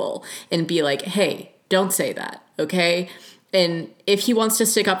with people and be like, hey, don't say that, okay? And if he wants to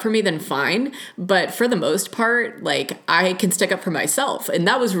stick up for me, then fine. But for the most part, like, I can stick up for myself. And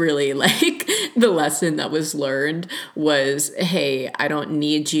that was really, like, the lesson that was learned was, hey, I don't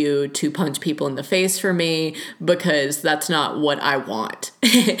need you to punch people in the face for me because that's not what I want.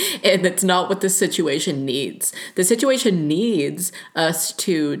 And it's not what the situation needs. The situation needs us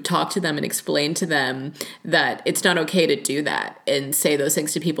to talk to them and explain to them that it's not okay to do that and say those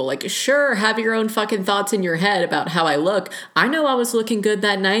things to people. Like, sure, have your own fucking thoughts in your head about how I look, I know I was looking good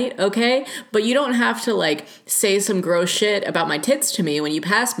that night, okay? But you don't have to like say some gross shit about my tits to me when you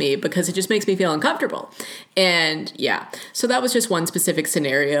pass me because it just makes me feel uncomfortable. And yeah, so that was just one specific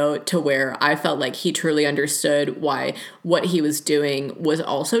scenario to where I felt like he truly understood why what he was doing was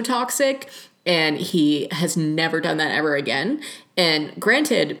also toxic. And he has never done that ever again. And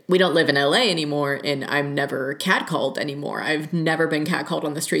granted, we don't live in LA anymore, and I'm never catcalled anymore. I've never been catcalled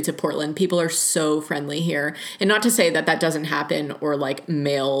on the streets of Portland. People are so friendly here. And not to say that that doesn't happen, or like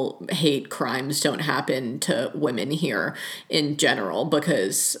male hate crimes don't happen to women here in general,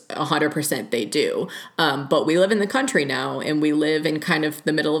 because 100% they do. But we live in the country now, and we live in kind of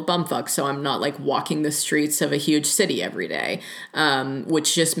the middle of bumfuck, so I'm not like walking the streets of a huge city every day,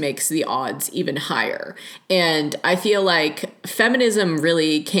 which just makes the odds even higher. And I feel like feminism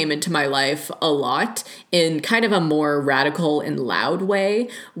really came into my life a lot in kind of a more radical and loud way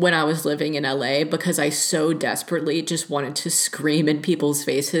when I was living in LA, because I so desperately just wanted to scream in people's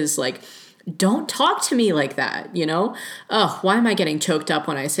faces, like, don't talk to me like that, you know? Oh, why am I getting choked up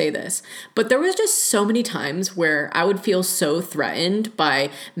when I say this? But there was just so many times where I would feel so threatened by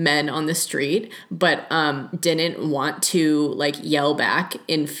men on the street, but didn't want to like yell back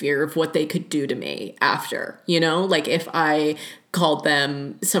in fear of what they could do to me after, you know? Like if I called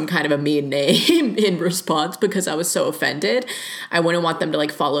them some kind of a mean name in response because I was so offended, I wouldn't want them to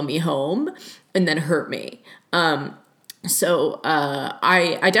like follow me home and then hurt me. So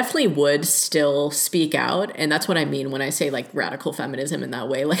I definitely would still speak out, and that's what I mean when I say like radical feminism in that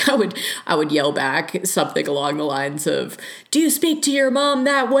way. Like I would yell back something along the lines of, "Do you speak to your mom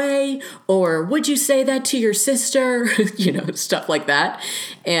that way?" Or "Would you say that to your sister?" You know, stuff like that.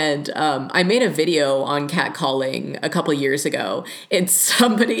 And I made a video on catcalling a couple years ago, and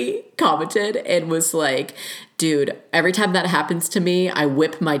somebody commented and was like, "Dude, every time that happens to me, I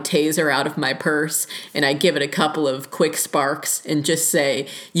whip my taser out of my purse and I give it a couple of quick sparks and just say,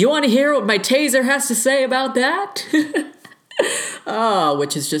 'You want to hear what my taser has to say about that?'" Oh,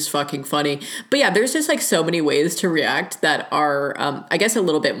 which is just fucking funny. But yeah, there's just like so many ways to react that are, I guess, a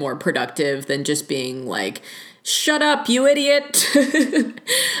little bit more productive than just being like, "Shut up, you idiot."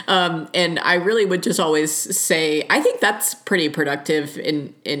 And I really would just always say, I think that's pretty productive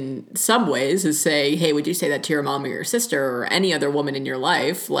in some ways, is say, "Hey, would you say that to your mom or your sister or any other woman in your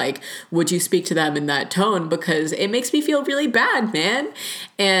life? Like, would you speak to them in that tone? Because it makes me feel really bad, man."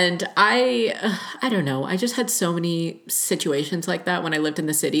 And I don't know. I just had so many situations like that when I lived in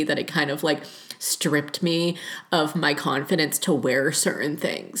the city that it kind of like stripped me of my confidence to wear certain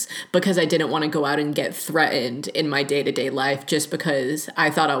things because I didn't want to go out and get threatened in my day-to-day life just because I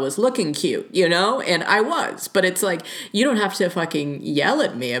thought I was looking cute, you know? And I was. But it's like, you don't have to fucking yell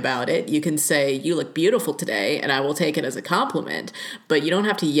at me about it. You can say, "You look beautiful today," and I will take it as a compliment. But you don't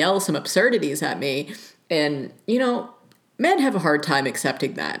have to yell some absurdities at me. And, you know, men have a hard time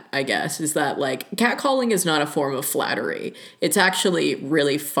accepting that, I guess, is that like catcalling is not a form of flattery. It's actually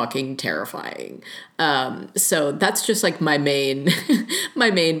really fucking terrifying. So that's just like my main my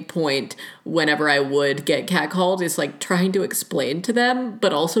main point whenever I would get catcalled, is like trying to explain to them,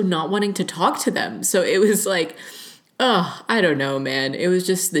 but also not wanting to talk to them. So it was like, oh, I don't know, man. It was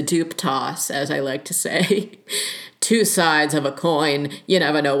just the dupe toss, as I like to say. Two sides of a coin. You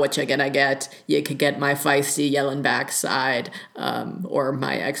never know what you're gonna get. You could get my feisty yelling back side, or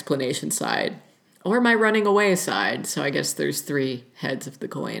my explanation side, or my running away side. So I guess there's three heads of the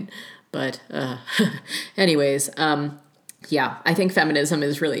coin. But anyways, yeah, I think feminism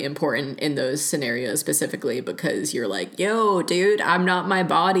is really important in those scenarios specifically because you're like, "Yo, dude, I'm not my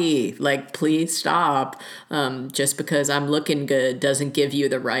body. Like, please stop. Just because I'm looking good doesn't give you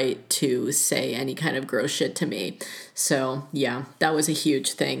the right to say any kind of gross shit to me." So yeah, that was a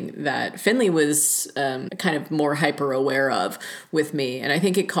huge thing that Finley was kind of more hyper aware of with me. And I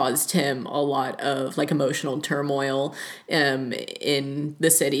think it caused him a lot of like emotional turmoil in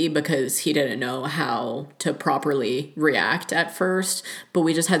the city because he didn't know how to properly react at first. But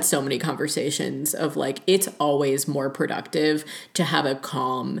we just had so many conversations of like, it's always more productive to have a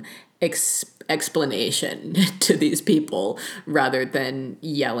calm explanation to these people rather than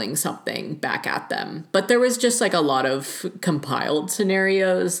yelling something back at them. But there was just like a lot of compiled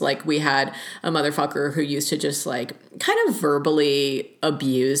scenarios. Like we had a motherfucker who used to just like kind of verbally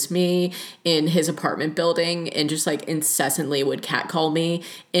abuse me in his apartment building and just like incessantly would catcall me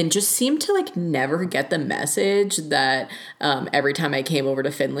and just seemed to like never get the message that every time I came over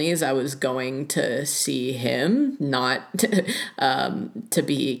to Finley's, I was going to see him, not to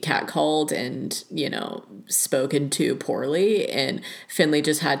be catcalled and, you know, spoken to poorly, and Finley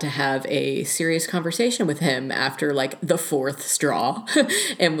just had to have a serious conversation with him after like the fourth straw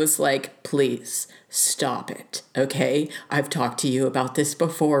and was like, please stop it, okay? I've talked to you about this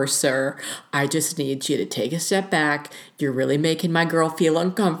before, sir. I just need you to take a step back. You're really making my girl feel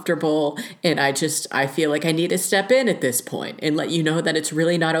uncomfortable, and I feel like I need to step in at this point and let you know that it's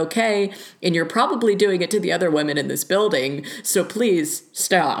really not okay, and you're probably doing it to the other women in this building, so please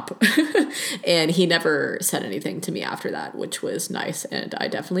stop. And he never said anything to me after that, which was nice, and I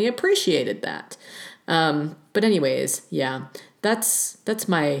definitely appreciated that. But anyways, yeah, that's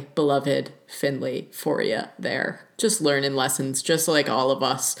my beloved Finley for you there. Just learning lessons, just like all of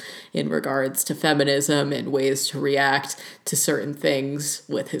us, in regards to feminism and ways to react to certain things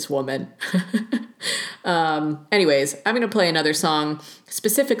with his woman. Anyways, I'm going to play another song,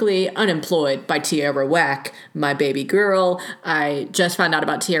 specifically Unemployed by Tierra Whack, my baby girl. I just found out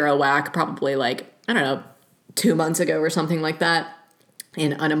about Tierra Whack probably 2 months ago or something like that.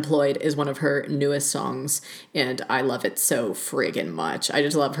 And Unemployed is one of her newest songs, and I love it so friggin' much. I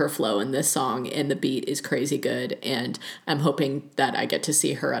just love her flow in this song, and the beat is crazy good, and I'm hoping that I get to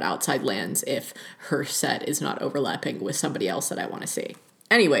see her at Outside Lands if her set is not overlapping with somebody else that I want to see.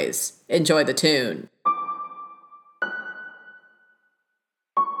 Anyways, enjoy the tune.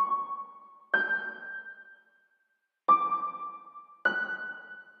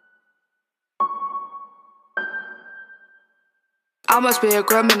 I must be a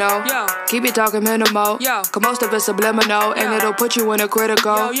criminal. Yo. Keep it talking minimal. Yo. Cause most of it's subliminal. And it'll put you in a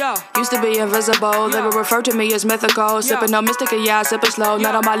critical. Yo. Used to be invisible. They would refer to me as mythical. Sipping on mystic, yeah, I sip it slow.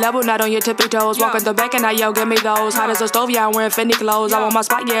 Not on my level, not on your tippy toes. Walking the back and I yo, give me those. Hot as a stove, yeah, I'm wearing Fendi clothes. I want my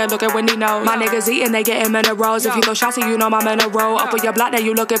spot, yeah, look at Wendy knows. My niggas eating, they getting minerals. If you throw shots, you know my mineral. Up on your block, that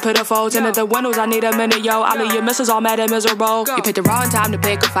you looking pitiful. Tinted the windows, I need a minute, yo. All of your misses all mad and miserable. You picked the wrong time to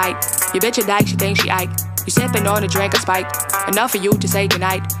pick a fight. Your bitch a dyke, she thinks she Ike. You sipping on a drink of spike. Enough for you to say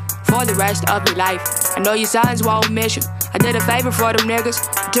goodnight for the rest of your life. I know your sons won't miss you. I did a favor for them niggas.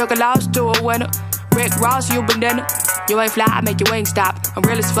 You took a loss to a winner. Rick Ross, you banana. You ain't fly, I make your wings stop. I'm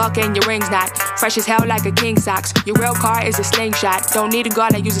real as fuck and your ring's not. Fresh as hell like a king socks. Your real car is a slingshot. Don't need a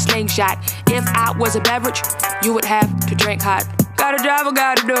gun, I use a slingshot. If I was a beverage, you would have to drink hot. Got a job I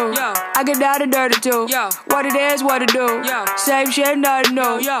gotta do. Yo. I get down and dirty too. Yo. What it is, what it do. Yo. Same shit, nothing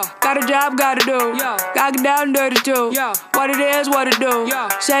new. Yo. Got a job, gotta do. Yo. Gotta get down and dirty too. Yo. What it is, what it do. Yo.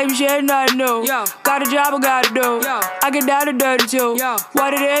 Same shit, nothing new. Yo. Got a job I gotta do. Yo. I get down and dirty too. Yo.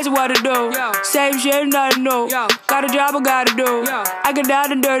 What it is, what it do. Yo. Same shit, nothing new. Yo. Got a job I gotta do. Yo. I get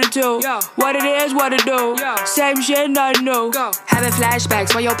down and dirty too. Yo. What it is, what it do. Yo. Same shit, nothing new. Go. Having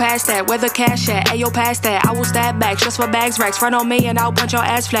flashbacks, where your past that? Where the cash at? Ayo, past that. I will stab back, just for bags racks. Front on me and I'll punch your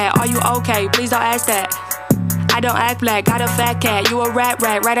ass flat. Are you okay? Please don't ask that. I don't act black, got a fat cat. You a rat,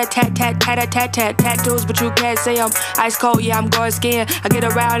 rat-a-tat-tat-tat-a-tat-tat. Tattoos, but you can't see them. Ice cold, yeah, I'm going skiing. I get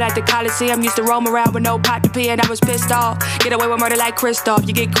around like the Coliseum. Used to roam around with no pot to pee, and I was pissed off. Get away with murder like Christoph.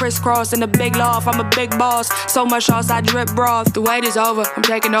 You get crisscrossed in the big loft. I'm a big boss. So much sauce, I drip broth. The wait is over, I'm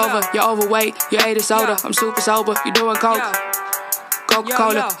taking over. You're overweight, you ate a soda. I'm super sober, you doing coke.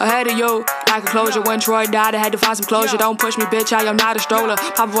 Coca-Cola, ahead of you, like a closure. When Troy died, I had to find some closure. Don't push me, bitch, I am not a stroller.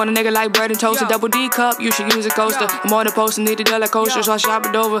 Pop up on a nigga like bread and toast. A double D cup, you should use a coaster. I'm on the post and need a deal like kosher, so I shop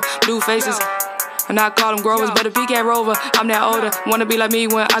it over. Blue faces, and I call them growers, but if he can't rover, I'm that older. Wanna be like me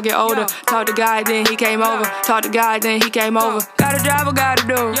when I get older. Talk to God, then he came over. Talk to God, then he came over. Got a job I gotta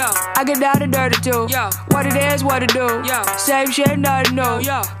do. I get down and dirty too. What it is, what it do. Same shit, nothing new.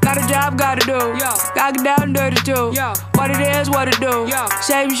 Got a job, gotta do. Gotta get down and dirty too. What it is, what it do.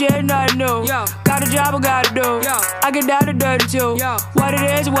 Same shit, nothing new. Got a job I gotta do. I get down and dirty too. What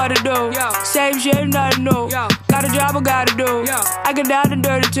it is, what it do. Same shit, nothing new. Got a job I gotta do. I get down and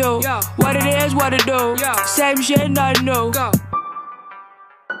dirty too. What it is, what it do. Same shit, nothing new.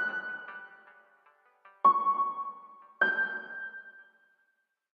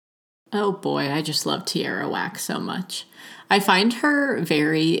 Oh boy, I just love Tierra Whack so much. I find her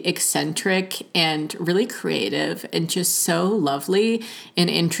very eccentric and really creative and just so lovely and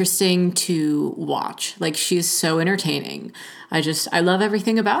interesting to watch. Like, she's so entertaining. I love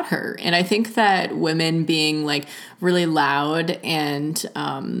everything about her. And I think that women being like really loud and,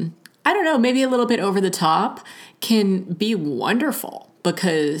 I don't know, maybe a little bit over the top can be wonderful.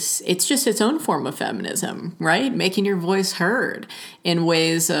 Because it's just its own form of feminism, right? Making your voice heard in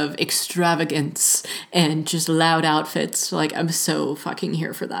ways of extravagance and just loud outfits. Like, I'm so fucking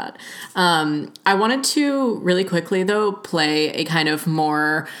here for that. I wanted to really quickly, though, play a kind of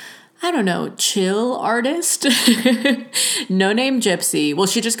more I don't know, chill artist. No Name Gypsy. Well,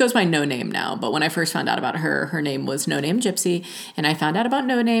 she just goes by No Name now, but when I first found out about her, her name was No Name Gypsy. And I found out about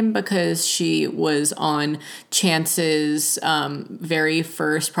No Name because she was on Chance's very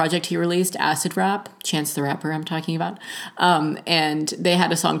first project he released, Acid Rap. Chance the Rapper I'm talking about. And they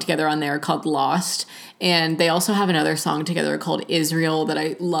had a song together on there called Lost. And they also have another song together called Israel that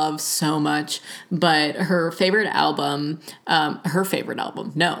I love so much. But my favorite album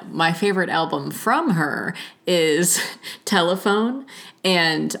from her is Telephone.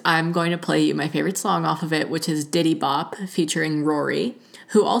 And I'm going to play you my favorite song off of it, which is Diddy Bop featuring Rory,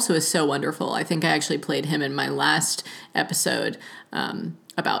 who also is so wonderful. I think I actually played him in my last episode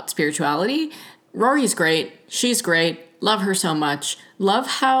about spirituality. Rory's great. She's great. Love her so much. Love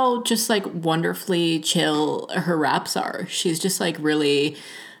how just like wonderfully chill her raps are. She's just like really,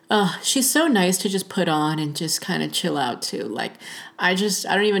 she's so nice to just put on and just kind of chill out to. Like, I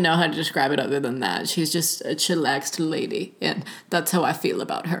don't even know how to describe it other than that. She's just a chillaxed lady. And that's how I feel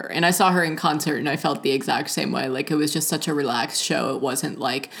about her. And I saw her in concert and I felt the exact same way. Like, it was just such a relaxed show. It wasn't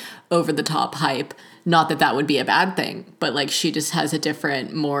like over the top hype. Not that that would be a bad thing, but like she just has a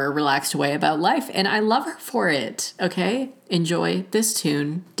different, more relaxed way about life. And I love her for it. Okay? Enjoy this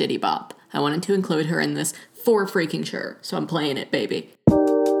tune, Diddy Bop. I wanted to include her in this for freaking sure. So I'm playing it, baby.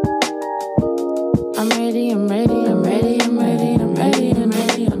 I'm ready, I'm ready, I'm ready, I'm ready, I'm ready, I'm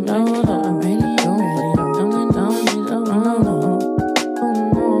ready, I'm ready, I'm ready, I'm ready,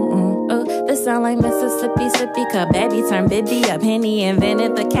 this sound like Mississippi, sippy cup. Baby turn Bibby up. Henny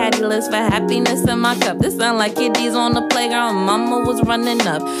invented the catalyst for happiness in my cup. This sound like kiddies on the playground. Mama was running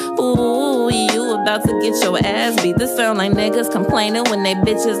up. Ooh, you about to get your ass beat. This sound like niggas complaining when they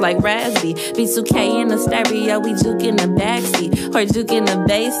bitches like Raspy. B2K in the stereo, we juke in the backseat. Or juke in the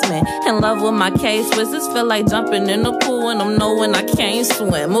basement. In love with my K-Swiss. This feel like jumping in the pool and I'm knowing I can't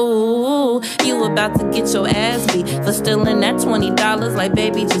swim. Ooh, you about to get your ass beat for stealing that $20 like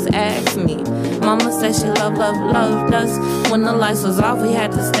baby just ask me. Mama said she loved us. When the lights was off, we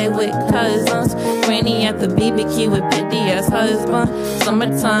had to stay with cousins. Granny at the BBQ with pity as husband.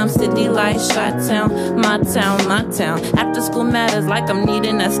 Summertime, city lights, shot town, my town, my town. After school matters like I'm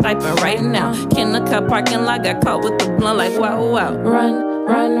needing that stipend right now. Kennecut parking lot, got caught with the blunt like wow, wow. Run.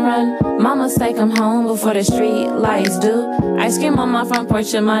 Mama say come home before the street lights do. Ice cream on my front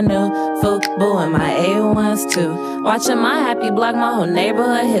porch in my new Fubu and my A1s too. Watching my happy block, my whole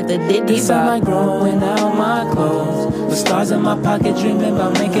neighborhood hit the Diddy It sound like growing out my clothes, with stars in my pocket dreaming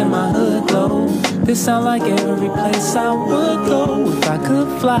about making my hood glow. This sound like every place I would go if I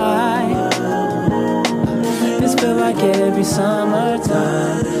could fly. This feel like every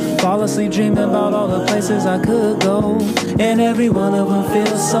summertime. Fall asleep dreaming about all the places I could go, and every one of them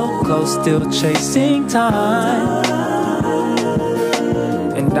feels so close, still chasing time.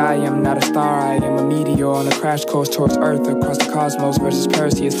 And I am not a star, I am a meteor on a crash course towards Earth, across the cosmos versus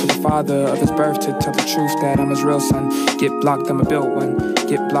Perseus, to the father of his birth, to tell the truth that I'm his real son. Get blocked, I'ma build one.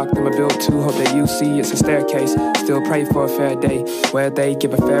 Get blocked, I'ma build two. Hope that you see it's a staircase. Still pray for a fair day, where they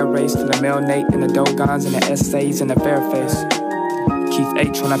give a fair race to the male Nate and the Dogons and the essays and the fair face. Keith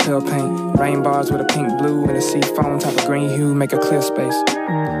H when I peel paint. Rain bars with a pink blue and a sea foam type of green hue, make a clear space.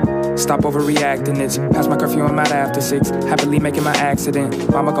 Stop overreacting, it's past my curfew, I'm out after 6. Happily making my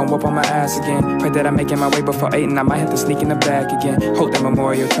accident. Mama gon' whoop on my ass again. Pray that I'm making my way before 8 and I might have to sneak in the back again. Hope that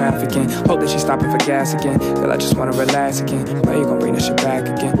memorial trafficking. Hope that she's stopping for gas again. Girl, I just wanna relax again. Pray you gon' bring that shit back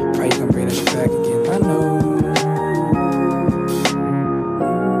again. Pray you gon' bring that shit back again. I know.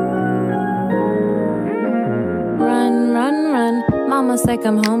 Run. Mama say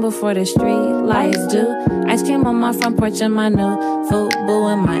come home before the street lights do. Ice cream on my front porch in my new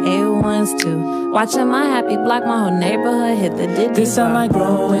Fubu and my A1s too. Watching my happy block, my whole neighborhood hit the Diddy. This sound like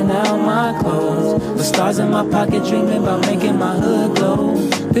growing out my clothes, with stars in my pocket dreaming about making my hood glow.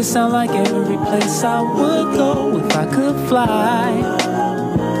 This sound like every place I would go if I could fly.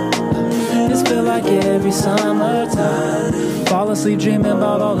 This feel like every summertime. Fall asleep dreaming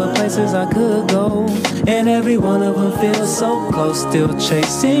about all the places I could go, and every one of them feels so close, still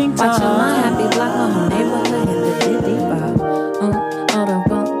chasing time. Watching my happy block, my whole neighborhood hit the Diddy bop.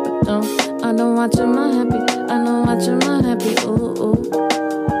 I don't watching my happy, I know watching my happy, ooh.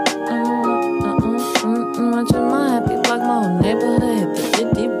 Watching my happy block, my whole neighborhood hit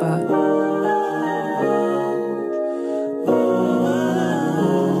the Diddy bop.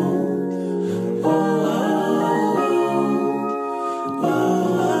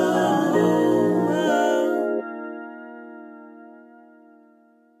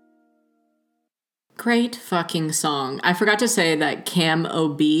 Great fucking song. I forgot to say that Cam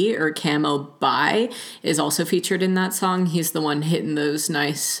O.B. or Cam O.Bi is also featured in that song. He's the one hitting those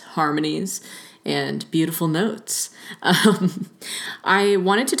nice harmonies and beautiful notes. I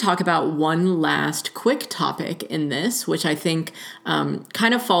wanted to talk about one last quick topic in this, which I think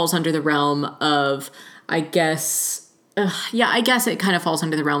kind of falls under the realm of, I guess it kind of falls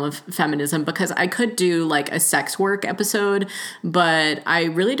under the realm of feminism, because I could do like a sex work episode, but I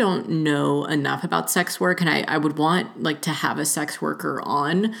really don't know enough about sex work, and I would want like to have a sex worker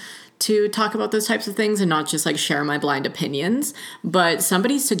on to talk about those types of things and not just like share my blind opinions. But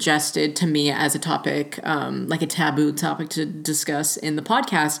somebody suggested to me as a topic, like a taboo topic to discuss in the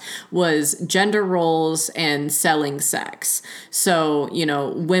podcast, was gender roles and selling sex. So, you know,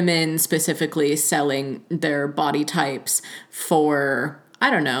 women specifically selling their body types for, I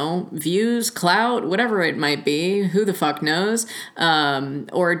don't know, views, clout, whatever it might be, who the fuck knows,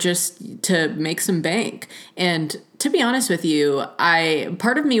 or just to make some bank. And to be honest with you,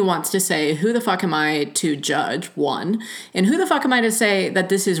 part of me wants to say, who the fuck am I to judge, one, and who the fuck am I to say that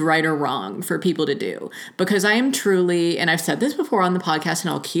this is right or wrong for people to do? Because I am truly, and I've said this before on the podcast,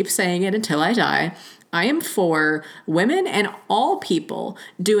 and I'll keep saying it until I die, I am for women and all people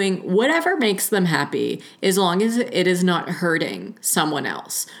doing whatever makes them happy, as long as it is not hurting someone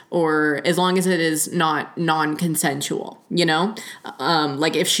else, or as long as it is not non-consensual, you know?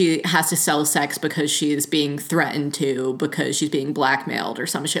 Like if she has to sell sex because she's being threatened to, because she's being blackmailed or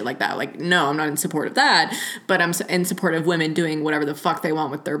some shit like that. Like, no, I'm not in support of that, but I'm in support of women doing whatever the fuck they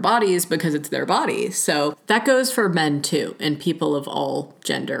want with their bodies because it's their bodies. So that goes for men too, and people of all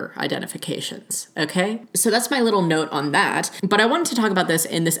gender identifications, okay? So that's my little note on that. But I wanted to talk about this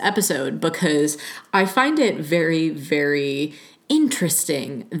in this episode because I find it very, very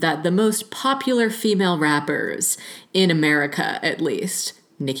interesting that the most popular female rappers in America, at least,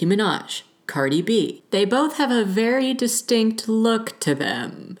 Nicki Minaj, Cardi B, they both have a very distinct look to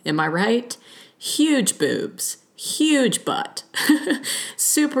them. Am I right? Huge boobs, huge butt,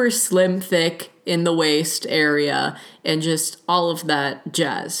 super slim, thick in the waist area, and just all of that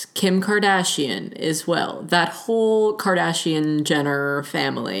jazz. Kim Kardashian as well. That whole Kardashian-Jenner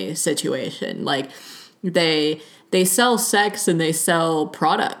family situation. Like, they sell sex and they sell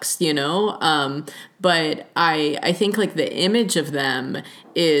products, you know? But I think like the image of them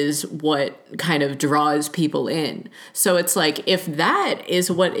is what kind of draws people in. So it's like, if that is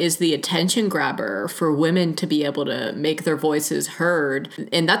what is the attention grabber for women to be able to make their voices heard,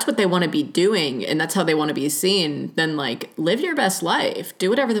 and that's what they want to be doing, and that's how they want to be seen, then like live your best life, do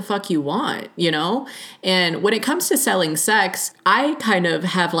whatever the fuck you want, you know? And when it comes to selling sex, I kind of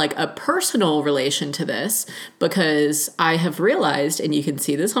have like a personal relation to this, because I have realized, and you can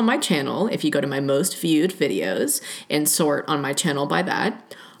see this on my channel if you go to my most viewed videos and sort on my channel by that,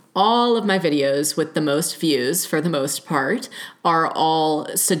 all of my videos with the most views, for the most part, are all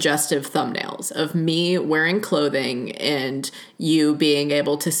suggestive thumbnails of me wearing clothing and you being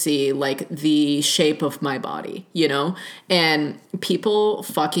able to see like the shape of my body, you know? And people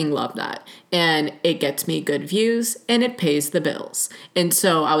fucking love that. And it gets me good views and it pays the bills. And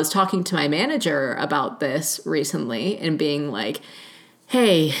so I was talking to my manager about this recently and being like,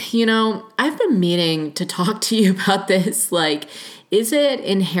 hey, you know, I've been meaning to talk to you about this. Like, is it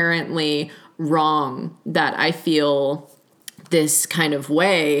inherently wrong that I feel this kind of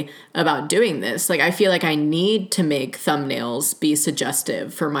way about doing this? Like, I feel like I need to make thumbnails be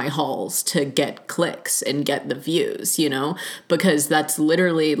suggestive for my hauls to get clicks and get the views, you know, because that's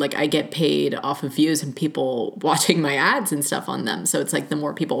literally like I get paid off of views and people watching my ads and stuff on them. So it's like the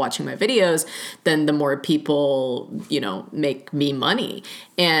more people watching my videos, then the more people, you know, make me money.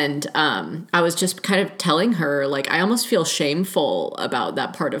 And I was just kind of telling her, like, I almost feel shameful about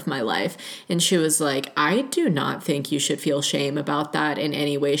that part of my life. And she was like, I do not think you should feel shame about that in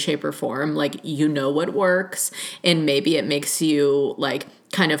any way, shape, or form. Like, you know what works, and maybe it makes you like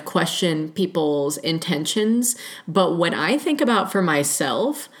kind of question people's intentions. But when I think about for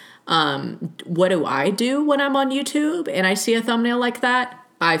myself, what do I do when I'm on YouTube and I see a thumbnail like that?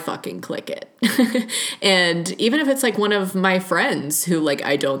 I fucking click it. And even if it's like one of my friends who like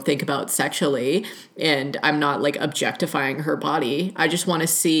I don't think about sexually and I'm not like objectifying her body, I just want to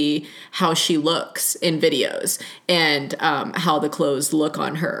see how she looks in videos and how the clothes look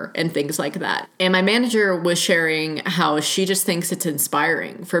on her and things like that. And my manager was sharing how she just thinks it's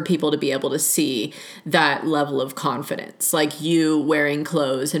inspiring for people to be able to see that level of confidence, like you wearing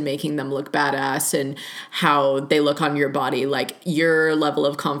clothes and making them look badass and how they look on your body. Like, your level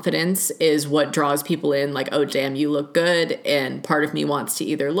of confidence is what draws people in, like, oh, damn, you look good. And part of me wants to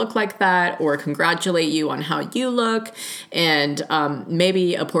either look like that or congratulate you on how you look. And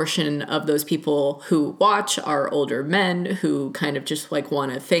maybe a portion of those people who watch are older men who kind of just like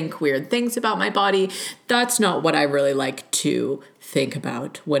want to think weird things about my body. That's not what I really like to think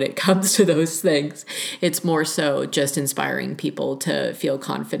about when it comes to those things. It's more so just inspiring people to feel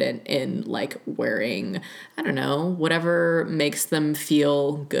confident in like wearing, I don't know, whatever makes them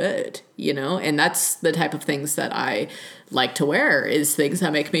feel good, you know? And that's the type of things that I like to wear, is things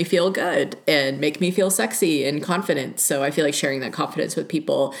that make me feel good and make me feel sexy and confident. So I feel like sharing that confidence with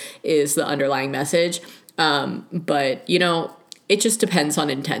people is the underlying message. But, you know, it just depends on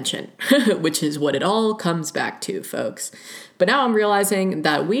intention, which is what it all comes back to, folks. But now I'm realizing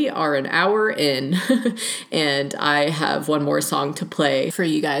that we are an hour in and I have one more song to play for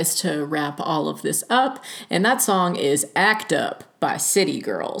you guys to wrap all of this up. And that song is Act Up by City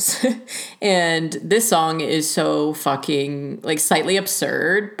Girls. And this song is so fucking like slightly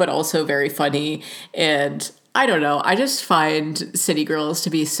absurd, but also very funny. And I don't know. I just find City Girls to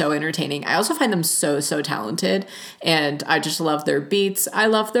be so entertaining. I also find them so talented, and I just love their beats. I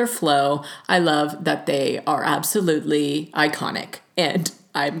love their flow. I love that they are absolutely iconic. And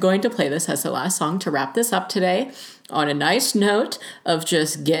I'm going to play this as the last song to wrap this up today on a nice note of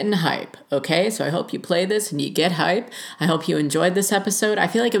just getting hype, okay? So I hope you play this and you get hype. I hope you enjoyed this episode. I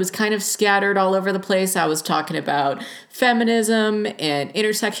feel like it was kind of scattered all over the place. I was talking about feminism and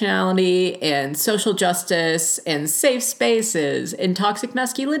intersectionality and social justice and safe spaces and toxic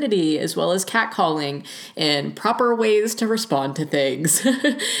masculinity, as well as catcalling and proper ways to respond to things.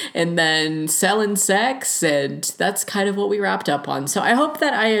 And then selling sex, and that's kind of what we wrapped up on. So I hope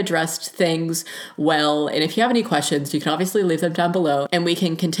that I addressed things well. And if you have any questions, you can obviously leave them down below and we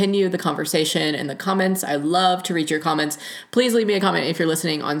can continue the conversation in the comments. I love to read your comments. Please leave me a comment if you're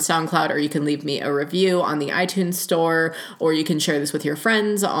listening on SoundCloud, or you can leave me a review on the iTunes store, or you can share this with your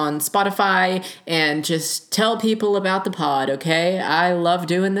friends on Spotify and just tell people about the pod, okay? I love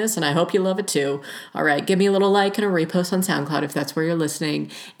doing this and I hope you love it too. All right, give me a little like and a repost on SoundCloud if that's where you're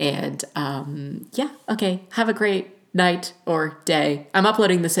listening. And yeah, okay, have a great night or day. I'm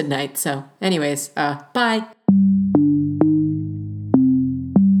uploading this at night, so anyways, bye.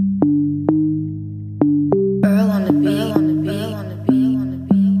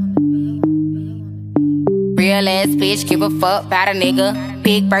 Real ass bitch, give a fuck about a nigga.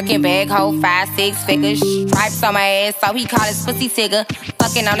 Big Birkin bag, hold 5-6 figures. Stripes on my ass, so he call his pussy tigger.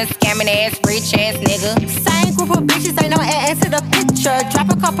 Fucking on a scamming ass, rich ass nigga. Same group of bitches, ain't no ass to the picture. Drop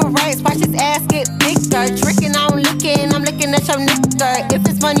a couple racks, watch his ass get bigger. Drinking, I'm licking at your nigga. If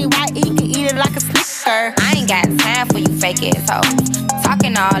it's money, why eat? Can eat it like a snicker. I ain't got time for you fake ass hoes.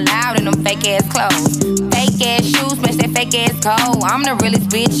 Talking all loud in them fake ass clothes. Fake ass shoes, match that fake ass coat. I'm the realest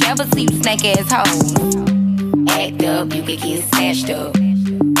bitch ever see you snake ass hoes. Act up, you could get snatched up.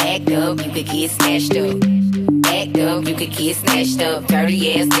 Act up, you could get snatched up. Act up, you could get snatched up.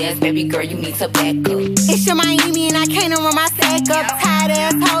 Dirty ass, baby girl, you need to back up. It's your Miami and I can't run my sack up. Tired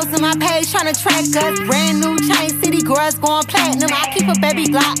ass hoes on my page tryna track us. Brand new chain, city girls going platinum. I keep a baby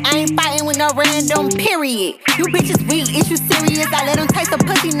Glock, I ain't fighting with no random, period. You bitches weak, is you serious? I let him taste the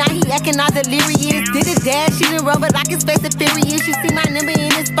pussy, now he acting all delirious. Did his dash, she done rubber like his face is furious. You see my number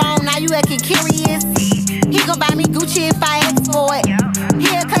in his phone, now you acting curious. He gon' buy me Gucci if I ask for it. He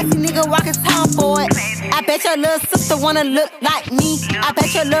a classy nigga walking town for it. I bet your little sister wanna look like me. I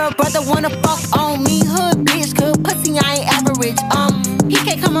bet your little brother wanna fuck on me. Hood bitch, good pussy, I ain't average. He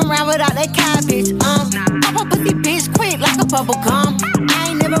can't come around without that cabbage. Pop a pussy bitch quick like a bubble gum. I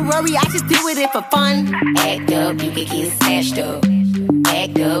ain't never worry, I just deal with it for fun. Act up, you could get snatched up.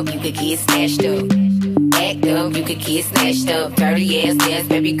 Act up, you could get snatched up. Act up, you could get snatched up. Dirty ass,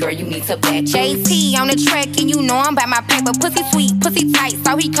 baby girl, you need to back up. JT on the track, and you know I'm by my paper. Pussy sweet, pussy tight,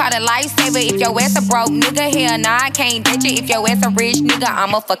 so he called a lifesaver. If your ass a broke nigga, hell nah, I can't date you. If your ass a rich nigga,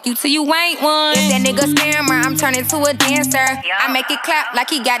 I'ma fuck you till you ain't one. If that nigga scammer, I'm turning to a dancer. I make it clap like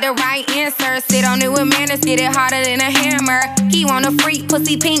he got the right answer. Sit on it with manners, get it harder than a hammer. He want a freak,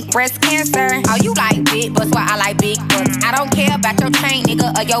 pussy pink, breast cancer. Oh, you like big butts, well I like big butts. I don't care about your chain,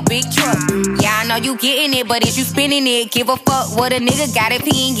 nigga, or your big truck. Yeah, I know you getting it, but if you spinning it, give a fuck what a nigga got if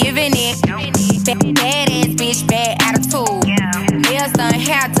he ain't giving it. Bad ass bitch, bad attitude. Nails done,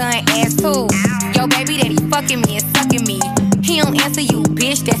 hair done, ass too. Yo, baby that he fucking me and sucking me. He don't answer you,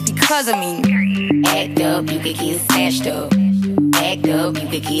 bitch, that's because of me. Act up, you could get snatched up. Act up, you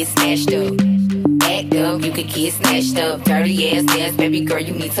could get snatched up. Act up, you could get snatched up. Dirty ass, baby girl,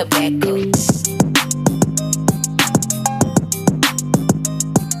 you need to back up.